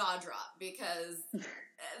jaw drop because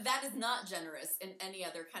that is not generous in any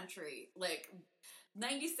other country. Like,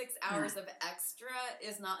 96 hours of extra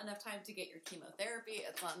is not enough time to get your chemotherapy.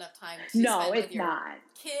 It's not enough time to spend with your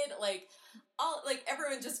kid. Like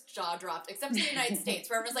everyone just jaw dropped, except in the United States,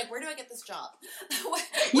 where everyone's like, "Where do I get this job?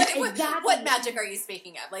 What magic are you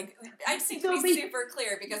speaking of?" Like, I seem to be super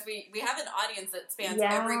clear because we have an audience that spans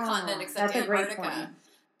every continent except Antarctica.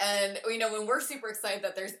 And, you know, when we're super excited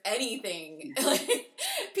that there's anything, like,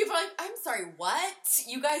 people are like, I'm sorry, what?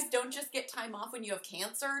 You guys don't just get time off when you have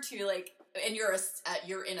cancer to, like, and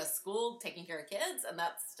you're in a school taking care of kids, and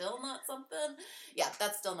that's still not something? Yeah,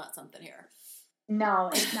 that's still not something here. No,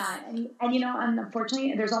 it's not. And you know,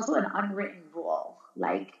 unfortunately, there's also an unwritten rule.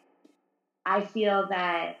 Like, I feel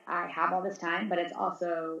that I have all this time, but it's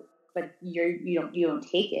also, but you don't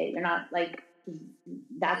take it. You're not, like,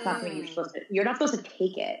 that's not something you're not supposed to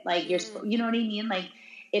take it. Like, you know what I mean? Like,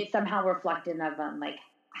 it's somehow reflective of, like,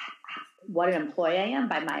 what an employee I am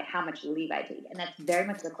by how much leave I take. And that's very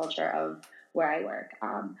much the culture of where I work.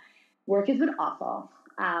 Work has been awful.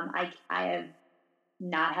 I have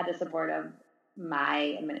not had the support of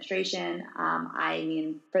my administration. I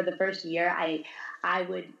mean, for the first year, I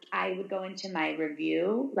would go into my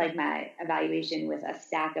review, like my evaluation, with a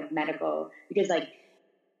stack of medical, because, like,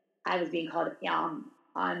 I was being called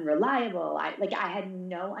unreliable. I had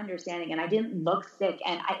no understanding, and I didn't look sick,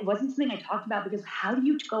 and it wasn't something I talked about, because how do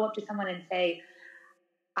you go up to someone and say,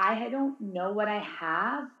 I don't know what I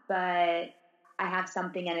have, but I have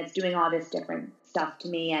something, and it's doing all this different stuff to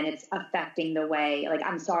me, and it's affecting the way, like,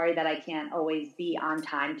 I'm sorry that I can't always be on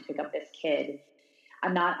time to pick up this kid.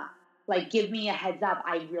 I'm not, like, give me a heads up.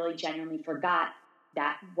 I really genuinely forgot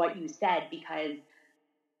what you said, because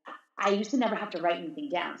I used to never have to write anything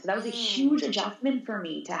down. So that was a huge adjustment for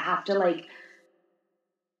me to have to, like,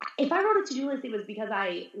 if I wrote a to-do list, it was because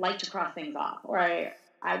I like to cross things off, or I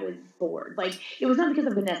was bored. Like, it was not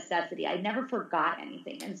because of a necessity. I never forgot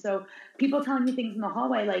anything. And so people telling me things in the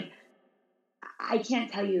hallway, like, I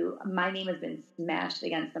can't tell you, my name has been smashed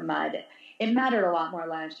against the mud. It mattered a lot more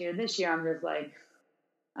last year. This year, I'm just like,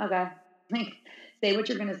 okay, like, say what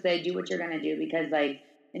you're going to say, do what you're going to do, because, like,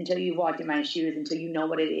 until you've walked in my shoes, until you know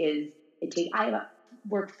what it is, I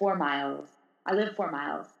work 4 miles. I live 4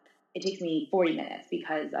 miles. It takes me 40 minutes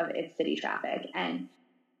because of its city traffic. And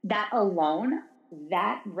that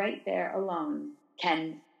right there alone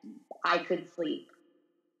I could sleep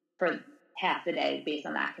for half the day based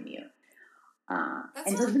on that commute. That's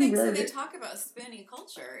and one so of the things really that they talk about spoony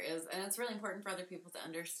culture is, and it's really important for other people to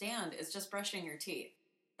understand, is just brushing your teeth.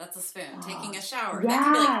 That's a spoon. Taking a shower. Yeah. That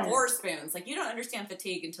can be like 4 spoons. Like, you don't understand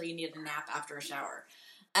fatigue until you need a nap after a shower.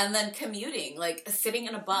 And then commuting, like sitting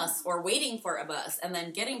in a bus or waiting for a bus and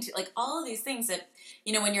then getting to, like, all of these things that,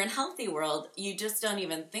 you know, when you're in a healthy world, you just don't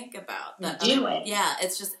even think about. That do it. Yeah,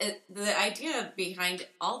 it's just, the idea behind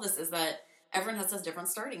all this is that everyone has a different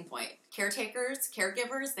starting point. Caretakers,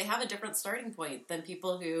 caregivers, they have a different starting point than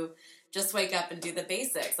people who just wake up and do the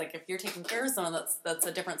basics. Like, if you're taking care of someone, that's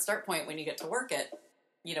a different start point when you get to work at,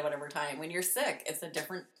 you know, whatever time. When you're sick, it's a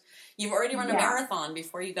different... You've already run a marathon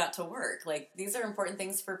before you got to work. Like, these are important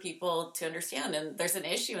things for people to understand. And there's an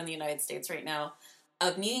issue in the United States right now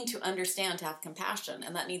of needing to understand to have compassion,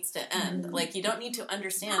 and that needs to end. Mm-hmm. Like, you don't need to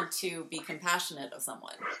understand to be compassionate of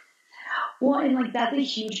someone. Well, and, like, that's a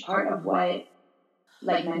huge part of what,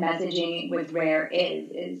 like, my messaging with Rare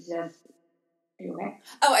is just... Are you okay?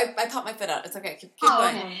 Oh, I popped my foot out. It's okay. Keep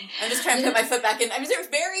going. Okay. I'm just trying to put my foot back in. I'm just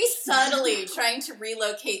very subtly trying to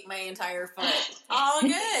relocate my entire foot. All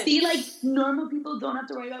good. See, like, normal people don't have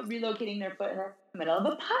to worry about relocating their foot in the middle of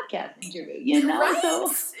a podcast interview, you know? Right?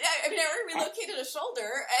 So, I mean, I already relocated a shoulder.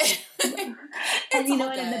 And you know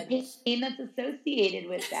what? And the pain that's associated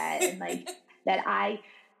with that. And, like, that I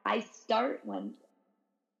start when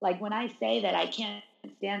I say that I can't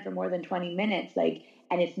stand for more than 20 minutes, like,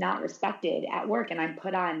 and it's not respected at work, and I'm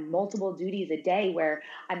put on multiple duties a day where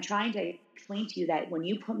I'm trying to explain to you that when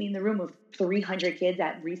you put me in the room with 300 kids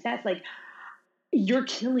at recess, like, you're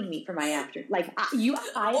killing me for my after. Like,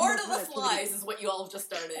 Lord of the Flies is what you all just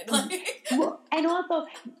started. Like. Well, and also,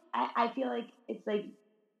 I feel like it's like,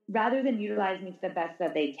 rather than utilize me to the best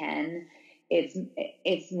that they can,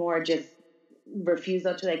 it's more just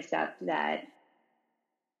refusal to accept that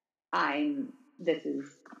this is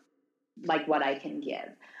like what I can give.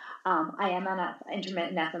 I am on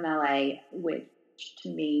intermittent FMLA, which to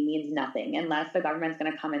me means nothing unless the government's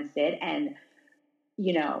going to come and sit and,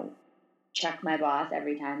 you know, check my boss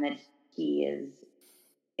every time that he is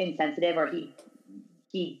insensitive, or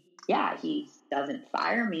he doesn't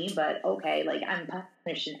fire me, but okay, like, I'm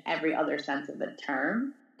punished in every other sense of the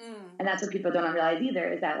term. And that's what people don't realize either,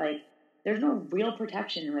 is that, like, there's no real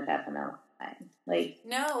protection with FMLA. Like,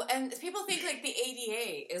 no, and people think, like, the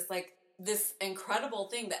ADA is, like, this incredible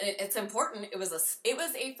thing that it's important. It was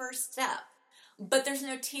a first step, but there's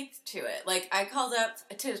no teeth to it. Like, I called up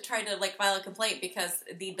to try to, like, file a complaint because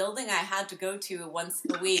the building I had to go to once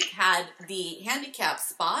a week had the handicap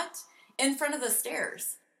spot in front of the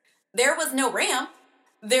stairs. There was no ramp.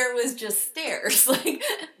 There was just stairs. Like,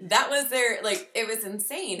 that was their, like, it was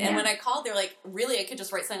insane. Yeah. And when I called, they're like, really, I could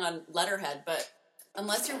just write something on letterhead, but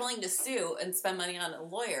unless you're willing to sue and spend money on a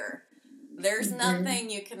lawyer, there's nothing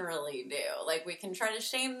you can really do. Like, we can try to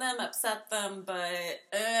shame them, upset them, but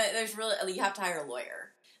there's really, you have to hire a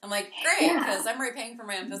lawyer. I'm like, great, because I'm already paying for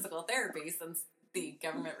my own physical therapy since the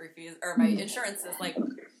government refused, or my insurance is, like,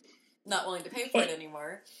 not willing to pay for it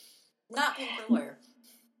anymore. Not paying for a lawyer.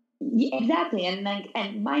 Yeah, exactly. And, like,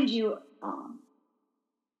 and mind you,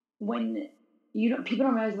 when people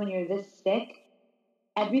don't realize when you're this sick,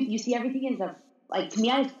 you see everything as to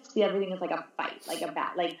me, I see everything as like a fight, like a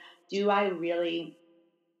bat. Like, do I really,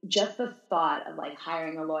 just the thought of, like,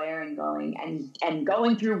 hiring a lawyer and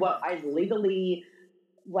going through what I legally,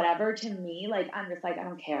 whatever, to me, like, I'm just like, I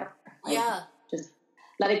don't care. Like, just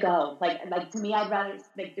let it go. Like, to me, I'd rather,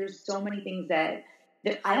 like, there's so many things that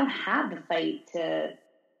I don't have the fight to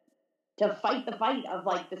fight the fight of,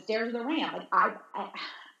 like, the stairs or the ramp. Like,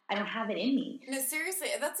 I don't have it in me. No, seriously,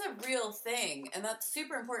 that's a real thing, and that's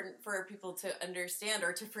super important for people to understand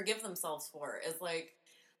or to forgive themselves for, is, like,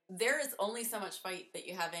 there is only so much fight that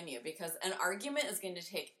you have in you, because an argument is going to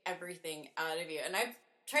take everything out of you. And I've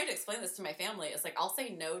tried to explain this to my family. It's like, I'll say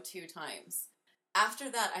no 2 times. After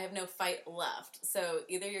that, I have no fight left. So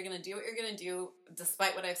either you're going to do what you're going to do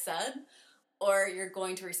despite what I've said, or you're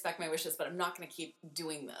going to respect my wishes, but I'm not going to keep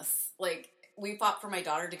doing this. Like, we fought for my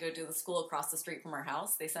daughter to go to the school across the street from our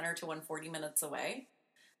house. They sent her to one 40 minutes away.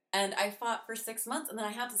 And I fought for 6 months, and then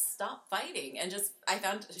I had to stop fighting. And I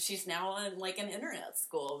found she's now on, like, an internet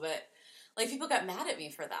school. But, like, people got mad at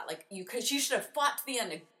me for that. Like, you should have fought to the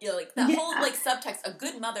end. You know, like, that whole, like, subtext, a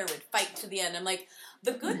good mother would fight to the end. I'm like,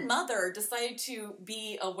 the good mother decided to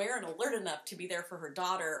be aware and alert enough to be there for her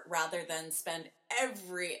daughter rather than spend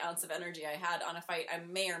every ounce of energy I had on a fight I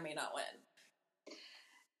may or may not win.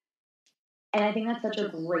 And I think that's such a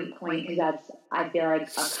great point, because I feel like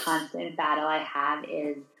a constant battle I have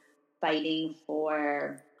is fighting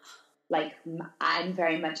for, like, I'm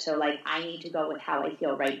very much so, like, I need to go with how I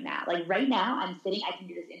feel right now. Like, right now, I'm sitting, I can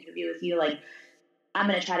do this interview with you, like, I'm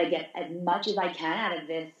going to try to get as much as I can out of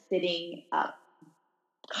this sitting up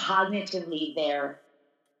cognitively there,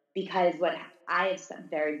 because what I have some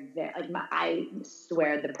very, very, like, I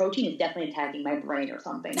swear the protein is definitely attacking my brain or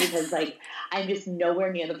something, because, like, I'm just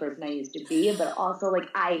nowhere near the person I used to be, but also, like,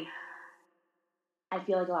 I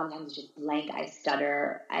feel like a lot of times it's just blank. I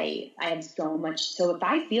stutter. I have so much. So if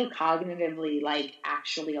I feel cognitively, like,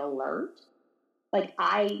 actually alert, like,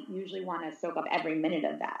 I usually want to soak up every minute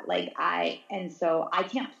of that. And so I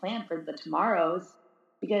can't plan for the tomorrows,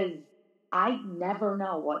 because I never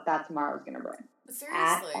know what that tomorrow is going to bring.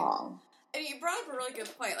 Seriously. At all. And you brought up a really good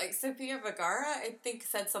point. Like, Sophia Vergara, I think,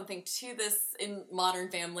 said something to this in Modern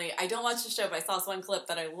Family. I don't watch the show, but I saw this one clip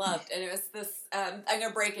that I loved. And it was this, I'm going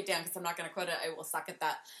to break it down because I'm not going to quote it. I will suck at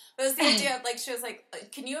that. But it was the idea of, like, she was like,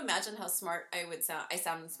 can you imagine how smart I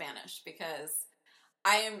sound in Spanish? Because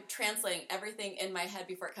I am translating everything in my head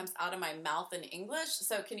before it comes out of my mouth in English.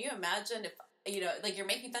 So can you imagine if, you know, like, you're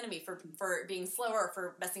making fun of me for being slower or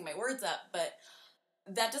for messing my words up, but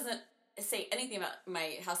that doesn't say anything about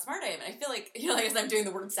how smart I am. And I feel like, you know, like, as I'm doing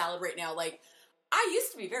the word salad right now, like, I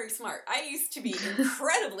used to be very smart. I used to be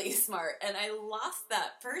incredibly smart, and I lost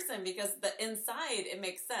that person because the inside, it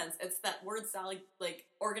makes sense. It's that word salad, like,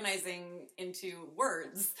 organizing into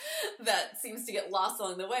words that seems to get lost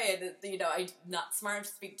along the way. And, you know, I'm not smart enough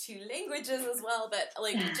to speak 2 languages as well, but,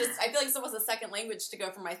 like, just, I feel like it's almost a second language to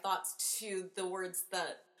go from my thoughts to the words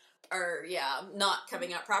that are, not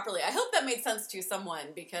coming out properly. I hope that made sense to someone,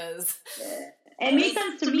 because it made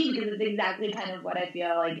sense to me, because it's exactly kind of what I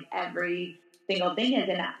feel like every single thing is,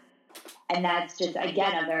 and that's just,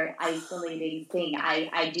 again, a very isolating thing. God,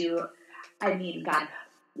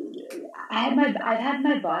 I've had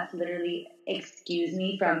my boss literally excuse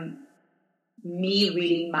me from me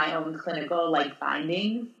reading my own clinical, like,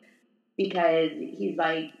 findings, because he's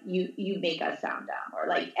like, you make us sound dumb, or,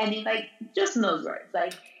 like, and he, like, just in those words,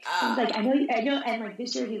 like, he's like, I know, and, like,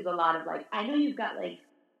 this year he's a lot of, like, I know you've got, like,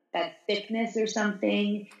 that sickness or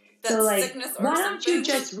something. So, like, why don't you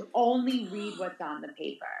just only read what's on the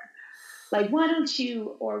paper? Like, why don't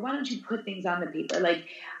you put things on the paper? Like,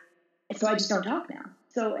 so I just don't talk now.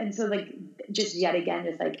 So, like, just yet again,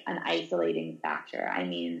 just, like, an isolating factor. I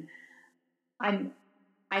mean, I'm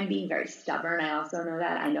being very stubborn. I also know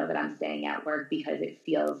that. I know that I'm staying at work because it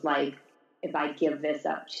feels like if I give this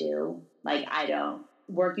up too, like,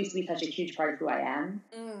 work used to be such a huge part of who I am,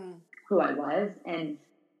 who I was. And,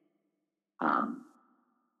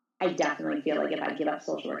 I definitely feel like if I give up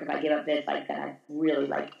social work, if I give up this, like, then I really,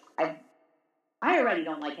 like, I already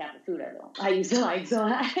don't like half the food I used to like. So,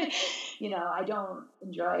 you know, I don't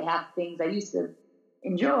enjoy half the things I used to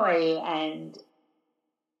enjoy. And,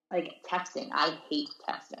 like, texting, I hate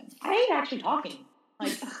texting. I hate actually talking,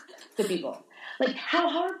 like, to people. Like, how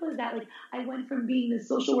hard was that? Like, I went from being this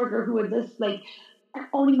social worker who would just, like,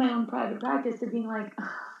 owning my own private practice to being like,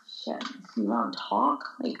 oh, shit, you want to talk?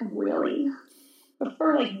 Like, really?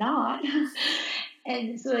 Prefer, like, not.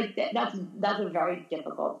 And so, like, that's a very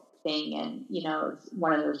difficult thing. And, you know, it's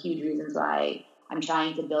one of the huge reasons why I'm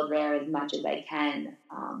trying to build Rare as much as I can,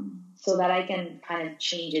 so that I can kind of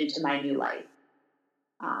change into my new life.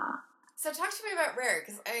 So talk to me about Rare,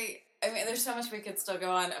 because I mean, there's so much we could still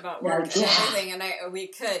go on about work and everything, and I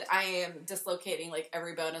am dislocating, like,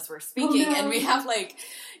 every bone as we're speaking, and we have, like,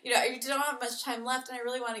 you know, I don't have much time left, and I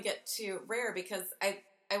really want to get to Rare, because I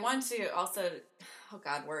want to also, oh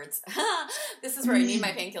God, words. This is where I need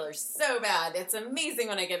my painkillers so bad. It's amazing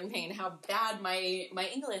when I get in pain how bad my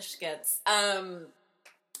English gets.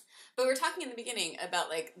 But we were talking in the beginning about,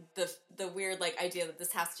 like, the weird, like, idea that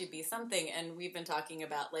this has to be something, and we've been talking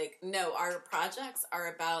about, like, no, our projects are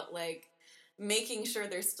about, like, making sure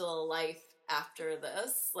there's still a life after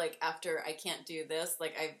this, like, after I can't do this.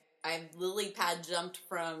 Like, I've lily pad jumped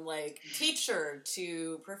from, like, teacher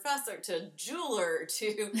to professor to jeweler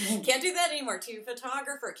to can't do that anymore, to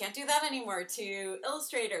photographer, can't do that anymore, to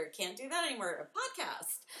illustrator, can't do that anymore, a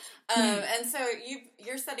podcast. And so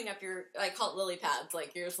you're setting up your, I call it lily pads,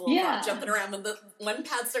 like, you're just a little jumping around. When the one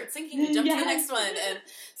pad starts sinking, you jump to the next one. And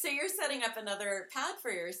so you're setting up another pad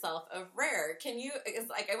for yourself of Rare. Can you,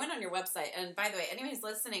 it's like, I went on your website, and by the way, anyone who's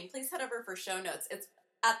listening, please head over for show notes. It's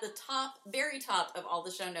at the top, very top of all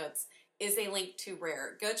the show notes is a link to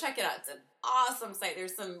Rare. Go check it out. It's an awesome site.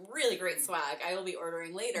 There's some really great swag. I will be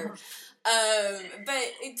ordering later.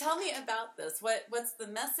 But tell me about this. What's the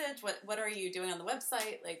message? What are you doing on the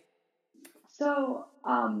website? Like, so,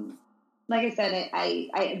 like I said,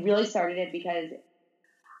 I really started it because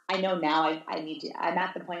I know now I need to. I'm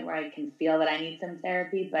at the point where I can feel that I need some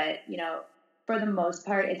therapy. But, you know, for the most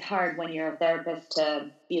part, it's hard when you're a therapist to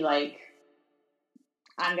be like,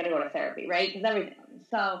 I'm going to go to therapy, right? Because everything.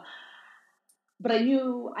 So, but I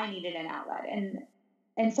knew I needed an outlet.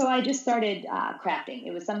 And so I just started crafting.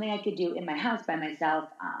 It was something I could do in my house by myself.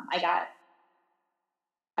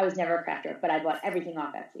 I was never a crafter, but I bought everything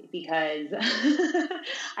off Etsy because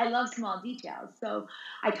I love small details. So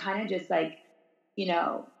I kind of just like,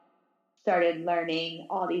 started learning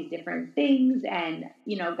all these different things and,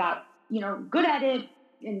 got, good at it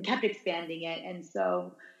and kept expanding it. And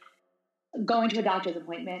so going to a doctor's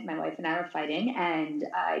appointment, my wife and I were fighting, and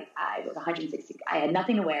I was 160. I had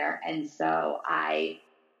nothing to wear. And so I,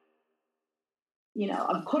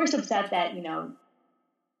 of course, upset that,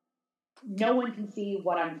 no one can see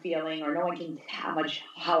what I'm feeling, or no one can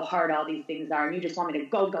how hard all these things are. And you just want me to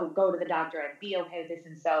go to the doctor and be okay with this.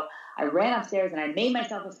 And so I ran upstairs and I made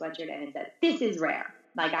myself a sweatshirt and it said, "This is rare."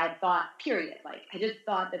 Like I thought, period. Like I just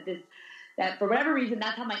thought that for whatever reason,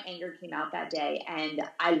 that's how my anger came out that day. And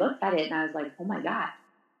I looked at it and I was like, oh my God,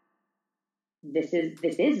 this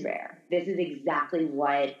is rare. This is exactly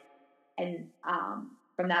what, and,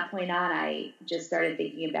 from that point on, I just started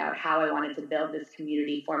thinking about how I wanted to build this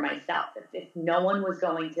community for myself. If no one was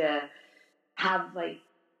going to have like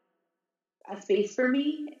a space for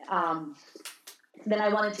me, then I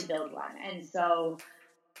wanted to build one. And so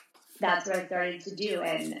that's what I started to do.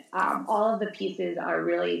 And all of the pieces are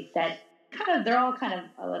really set, they're all kind of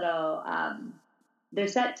a little, they're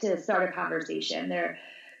set to start a conversation. They're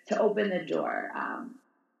to open the door.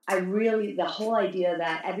 The whole idea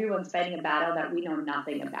that everyone's fighting a battle that we know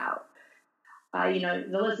nothing about. The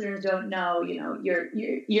listeners don't know,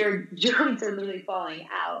 your joints are literally falling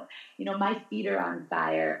out. My feet are on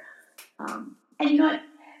fire. And you know what?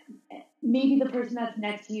 Maybe the person that's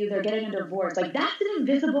next to you, they're getting a divorce. Like that's an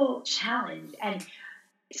invisible challenge and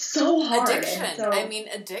so hard. Addiction. And so,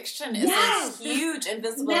 addiction is a huge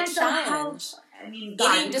invisible challenge.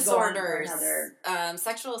 Eating disorders,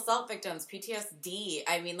 sexual assault victims, PTSD.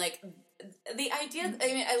 The idea,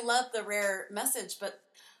 I love the rare message, but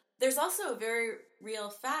there's also a very real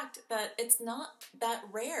fact that it's not that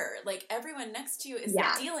rare. Like, everyone next to you is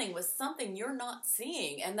dealing with something you're not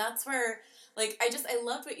seeing. And that's where, I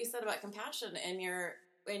loved what you said about compassion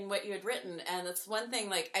in what you had written. And that's one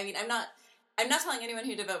thing, I'm not telling anyone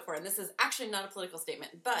who to vote for, and this is actually not a political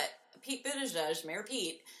statement, but Pete Buttigieg, Mayor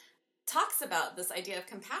Pete, talks about this idea of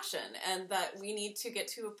compassion and that we need to get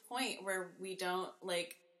to a point where we don't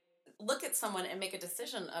look at someone and make a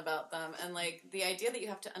decision about them. And the idea that you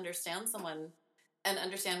have to understand someone and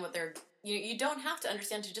understand what you don't have to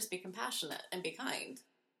understand to just be compassionate and be kind.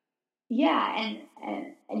 Yeah.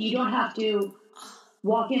 And you don't have to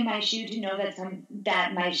walk in my shoe to know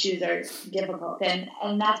that my shoes are difficult.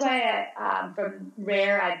 And that's why from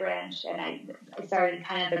Rare, I branched and I started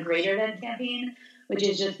kind of the Greater Than campaign, which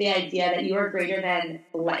is just the idea that you are greater than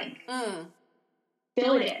blank.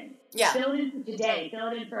 Fill it in. Yeah. Fill it in for today. Fill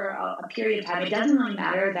it in for a period of time. It doesn't really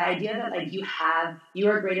matter. The idea that you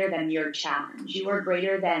are greater than your challenge. You are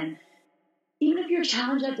greater than, even if your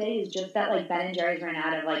challenge that day is just that Ben and Jerry's ran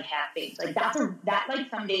out of half baked. That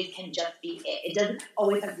some days can just be it. It doesn't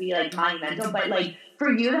always have to be monumental, but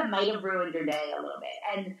for you that might have ruined your day a little bit.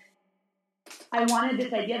 And I wanted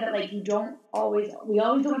this idea that we always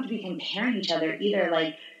don't have to be comparing each other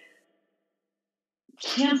either.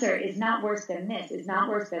 Cancer is not worse than this. Is not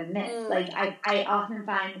worse than this. I often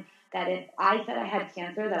find that if I said I had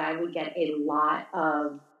cancer, that I would get a lot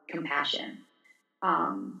of compassion.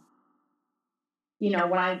 When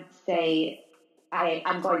I say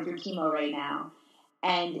I'm going through chemo right now,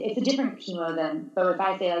 and it's a different chemo but if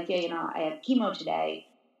I say I have chemo today,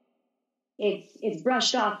 it's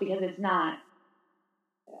brushed off because it's not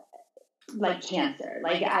cancer.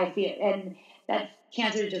 I feel, and that's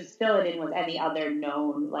cancer, just fill it in with any other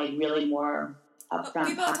known, really more upfront.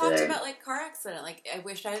 People talked about car accident. I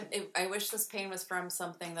wish this pain was from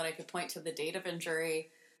something that I could point to the date of injury,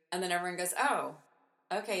 and then everyone goes, "Oh,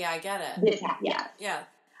 okay, yeah, I get it." Yeah.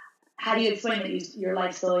 How do you explain that your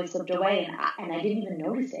life slowly slipped away, and I didn't even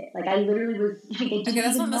notice it? I literally was. I didn't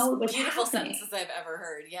that's even one of the know it was most beautiful happening. sentences I've ever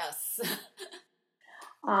heard. Yes.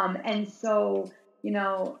 And so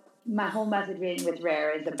my whole messaging with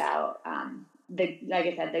Rare is about like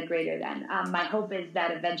I said, the greater than. My hope is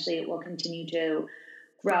that eventually it will continue to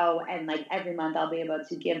grow, and every month I'll be able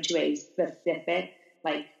to give to a specific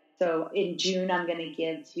So in June I'm going to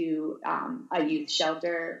give to a youth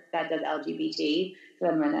shelter that does LGBT. So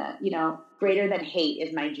I'm going to Greater Than Hate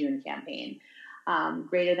is my June campaign.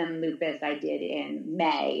 Greater Than Lupus I did in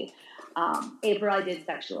May. April I did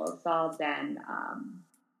sexual assault, and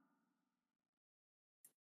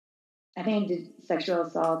I think I did sexual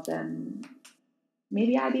assault and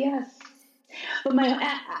maybe IBS. But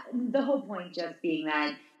the whole point just being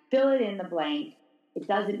that fill it in the blank. It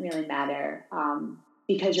doesn't really matter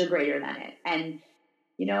because you're greater than it. And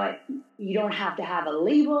you know what? You don't have to have a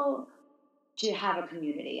label to have a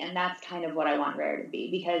community. And that's kind of what I want Rare to be.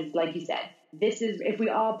 Because like you said, this is, if we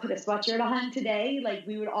all put a sweatshirt on today, like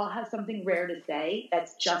we would all have something rare to say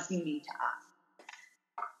that's just unique to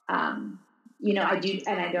us. You know, I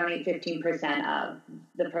donate 15% of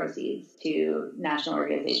the proceeds to National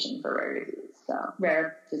Organization for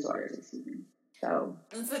Rare Disorders, excuse me. So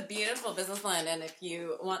it's a beautiful business line, and if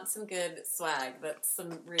you want some good swag, that's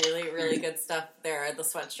some really, really good stuff there. The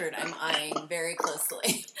sweatshirt I'm eyeing very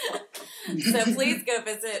closely. So please go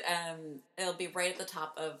visit. It'll be right at the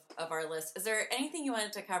top of our list. Is there anything you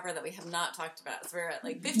wanted to cover that we have not talked about? So we're at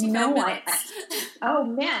like 55 minutes. Oh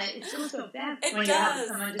man, it goes so fast when you have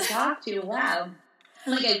someone to talk to. Wow.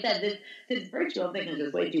 Like I said, this virtual thing is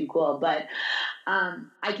just way too cool. But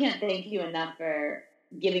I can't thank you enough for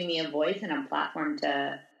giving me a voice and a platform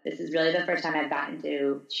this is really the first time I've gotten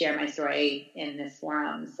to share my story in this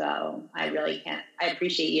forum. So I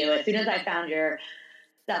appreciate you. As soon as I found your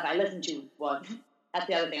stuff, I listened to that's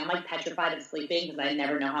the other thing. I'm like petrified of sleeping because I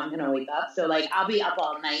never know how I'm going to wake up. So like, I'll be up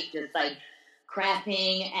all night, just like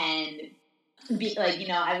crafting and be like, you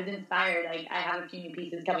know, I was inspired. Like I have a few new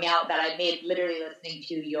pieces coming out that I made literally listening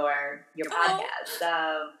to your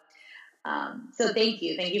podcast. So thank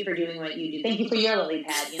you for doing what you do. Thank you for your lily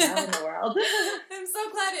pad, you know, in the world. I'm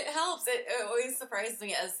so glad it helps. It always surprises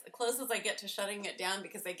me as close as I get to shutting it down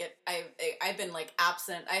because I've been like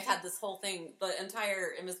absent. I've had this whole thing, the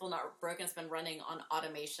entire Invisible Not Broken has been running on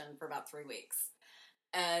automation for about 3 weeks.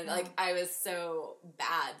 And like I was so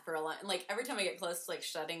bad for a long, like every time I get close to like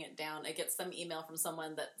shutting it down, I get some email from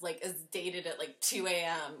someone that like is dated at like 2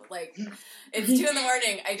 a.m. Like it's 2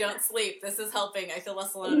 a.m. I don't sleep. This is helping. I feel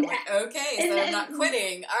less alone. I'm like, okay, so I'm not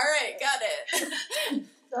quitting. All right, got it.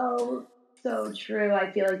 So true.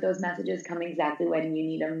 I feel like those messages come exactly when you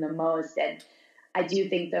need them the most. And I do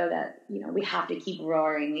think though that, you know, we have to keep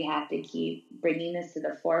roaring. We have to keep bringing this to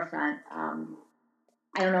the forefront. I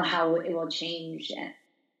don't know how it will change.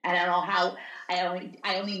 I don't know how.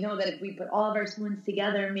 I only know that if we put all of our spoons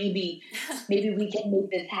together, maybe we can make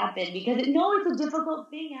this happen. Because it's a difficult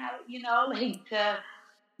thing. You know, like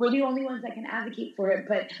we're the only ones that can advocate for it.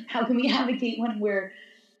 But how can we advocate when we're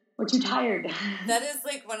too tired? That is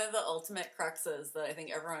like one of the ultimate cruxes that I think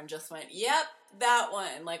everyone just went, yep, that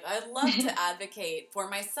one. Like I'd love to advocate for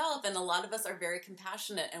myself, and a lot of us are very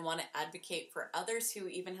compassionate and want to advocate for others who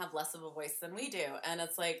even have less of a voice than we do. And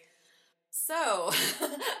it's like, so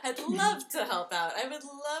I'd love to help out. I would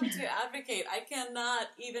love to advocate. I cannot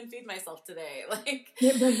even feed myself today. Like,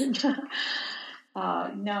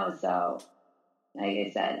 no. So, like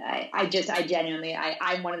I said, I genuinely,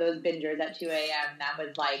 I'm one of those bingers at 2 a.m. that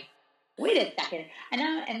was like, wait a second, and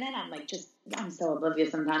then I'm like, I'm so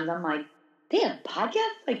oblivious sometimes. I'm like, they have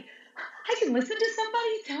podcasts, like. I can listen to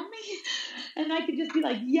somebody tell me, and I could just be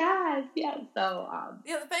like, yes. So,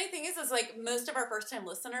 yeah, the funny thing is like most of our first-time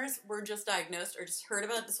listeners were just diagnosed or just heard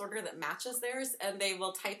about a disorder that matches theirs, and they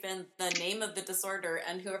will type in the name of the disorder,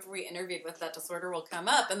 and whoever we interviewed with that disorder will come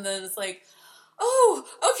up, and then it's like, oh,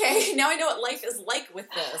 okay, now I know what life is like with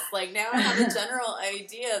this. Like, now I have a general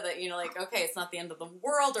idea that, you know, like, okay, it's not the end of the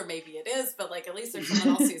world, or maybe it is, but, like, at least there's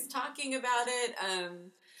someone else who's talking about it.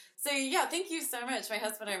 So, yeah, thank you so much. My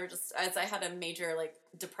husband and I were as I had a major, like,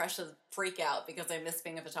 depression freak out because I miss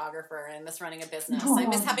being a photographer and I miss running a business. I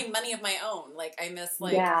miss having money of my own. Like, I miss,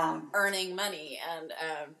 like, earning money and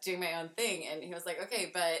doing my own thing. And he was like,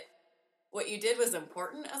 okay, but what you did was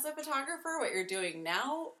important as a photographer. What you're doing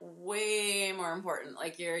now, way more important.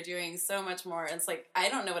 Like, you're doing so much more. And it's like, I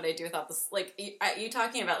don't know what I'd do without this. Like, you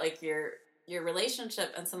talking about, like, your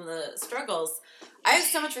relationship and some of the struggles. I have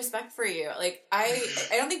so much respect for you. Like, I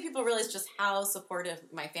don't think people realize just how supportive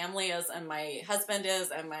my family is and my husband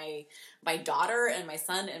is and my daughter and my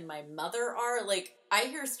son and my mother are. Like, I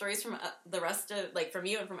hear stories from the rest of, like, from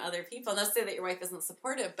you and from other people. Not to say that your wife isn't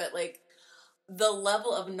supportive, but, like, the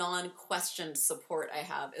level of non-questioned support I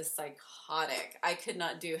have is psychotic. I could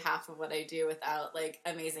not do half of what I do without, like,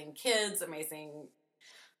 amazing kids, amazing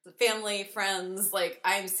family, friends. Like,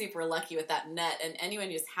 I'm super lucky with that net, and anyone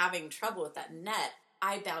who's having trouble with that net,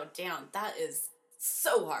 I bow down. That is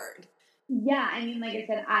so hard. Yeah, I mean, like I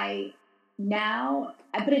said,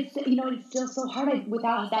 but it's, you know, it's still so hard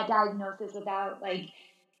without that diagnosis, without, like,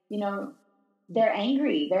 you know, they're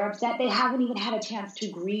angry, they're upset, they haven't even had a chance to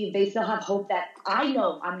grieve, they still have hope that I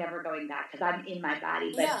know I'm never going back because I'm in my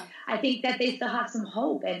body, but I think that they still have some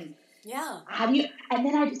hope, and Yeah. How do you, and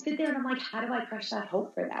then I just sit there and I'm like, how do I crush that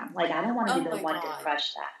hope for them? Like, I don't want to be the one to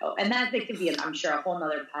crush that hope. And that it could be, I'm sure, a whole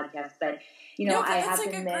nother podcast, but you know, no, but I that's have like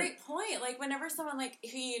to a admit, great point. Like whenever someone like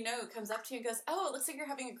who you know comes up to you and goes, "Oh, it looks like you're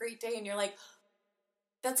having a great day," and you're like,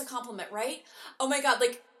 "That's a compliment, right?" Oh my god,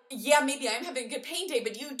 like yeah, maybe I'm having a good pain day,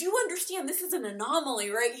 but you do understand this is an anomaly,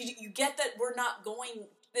 right? You get that we're not going.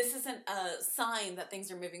 This isn't a sign that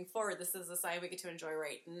things are moving forward. This is a sign we get to enjoy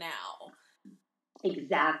right now.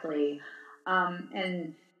 exactly.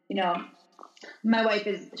 And you know, my wife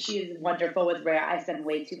she is wonderful with Rare. I spend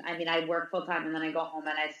way too. I mean, I work full time and then I go home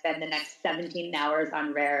and I spend the next 17 hours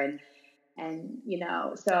on Rare and you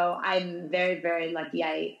know, so I'm very very lucky.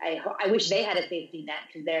 I wish they had a safety net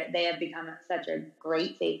because they have become such a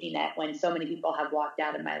great safety net when so many people have walked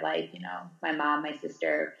out of my life. You know, my mom, my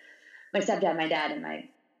sister, my stepdad, my dad, and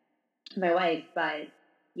my wife. But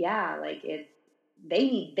yeah, like they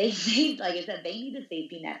need like I said, they need a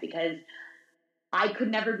safety net because I could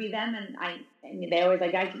never be them, and I mean, they always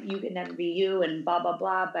like, you could never be you, and blah blah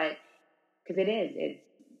blah. But because it's,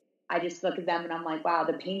 I just look at them and I'm like, wow,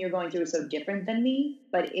 the pain you're going through is so different than me,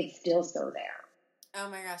 but it's still so there. Oh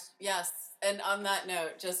my gosh, yes. And on that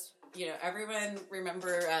note, just everyone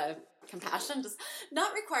remember, compassion does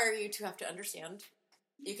not require you to have to understand.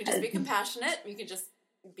 You can just be compassionate. You can just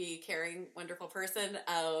be a caring, wonderful person.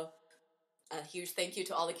 A huge thank you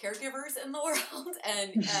to all the caregivers in the world.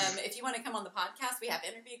 And if you want to come on the podcast, we have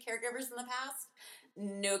interviewed caregivers in the past.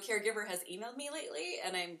 No caregiver has emailed me lately,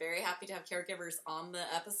 and I'm very happy to have caregivers on the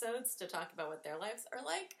episodes to talk about what their lives are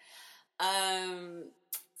like.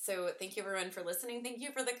 So thank you everyone for listening. Thank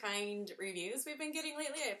you for the kind reviews we've been getting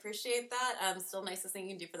lately. I appreciate that. Still nicest thing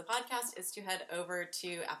you can do for the podcast is to head over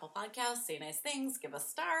to Apple Podcasts, say nice things, give us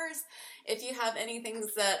stars. If you have any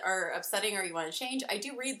things that are upsetting or you want to change, I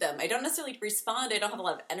do read them. I don't necessarily respond. I don't have a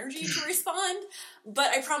lot of energy to respond, but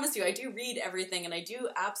I promise you, I do read everything and I do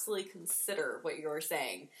absolutely consider what you're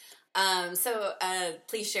saying. So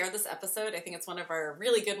please share this episode. I think it's one of our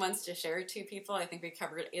really good ones to share to people. I think we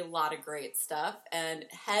covered a lot of great stuff. And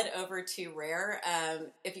head over to Rare.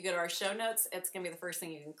 If you go to our show notes, it's going to be the first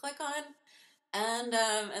thing you can click on. And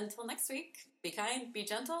until next week, be kind, be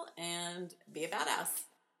gentle, and be a badass.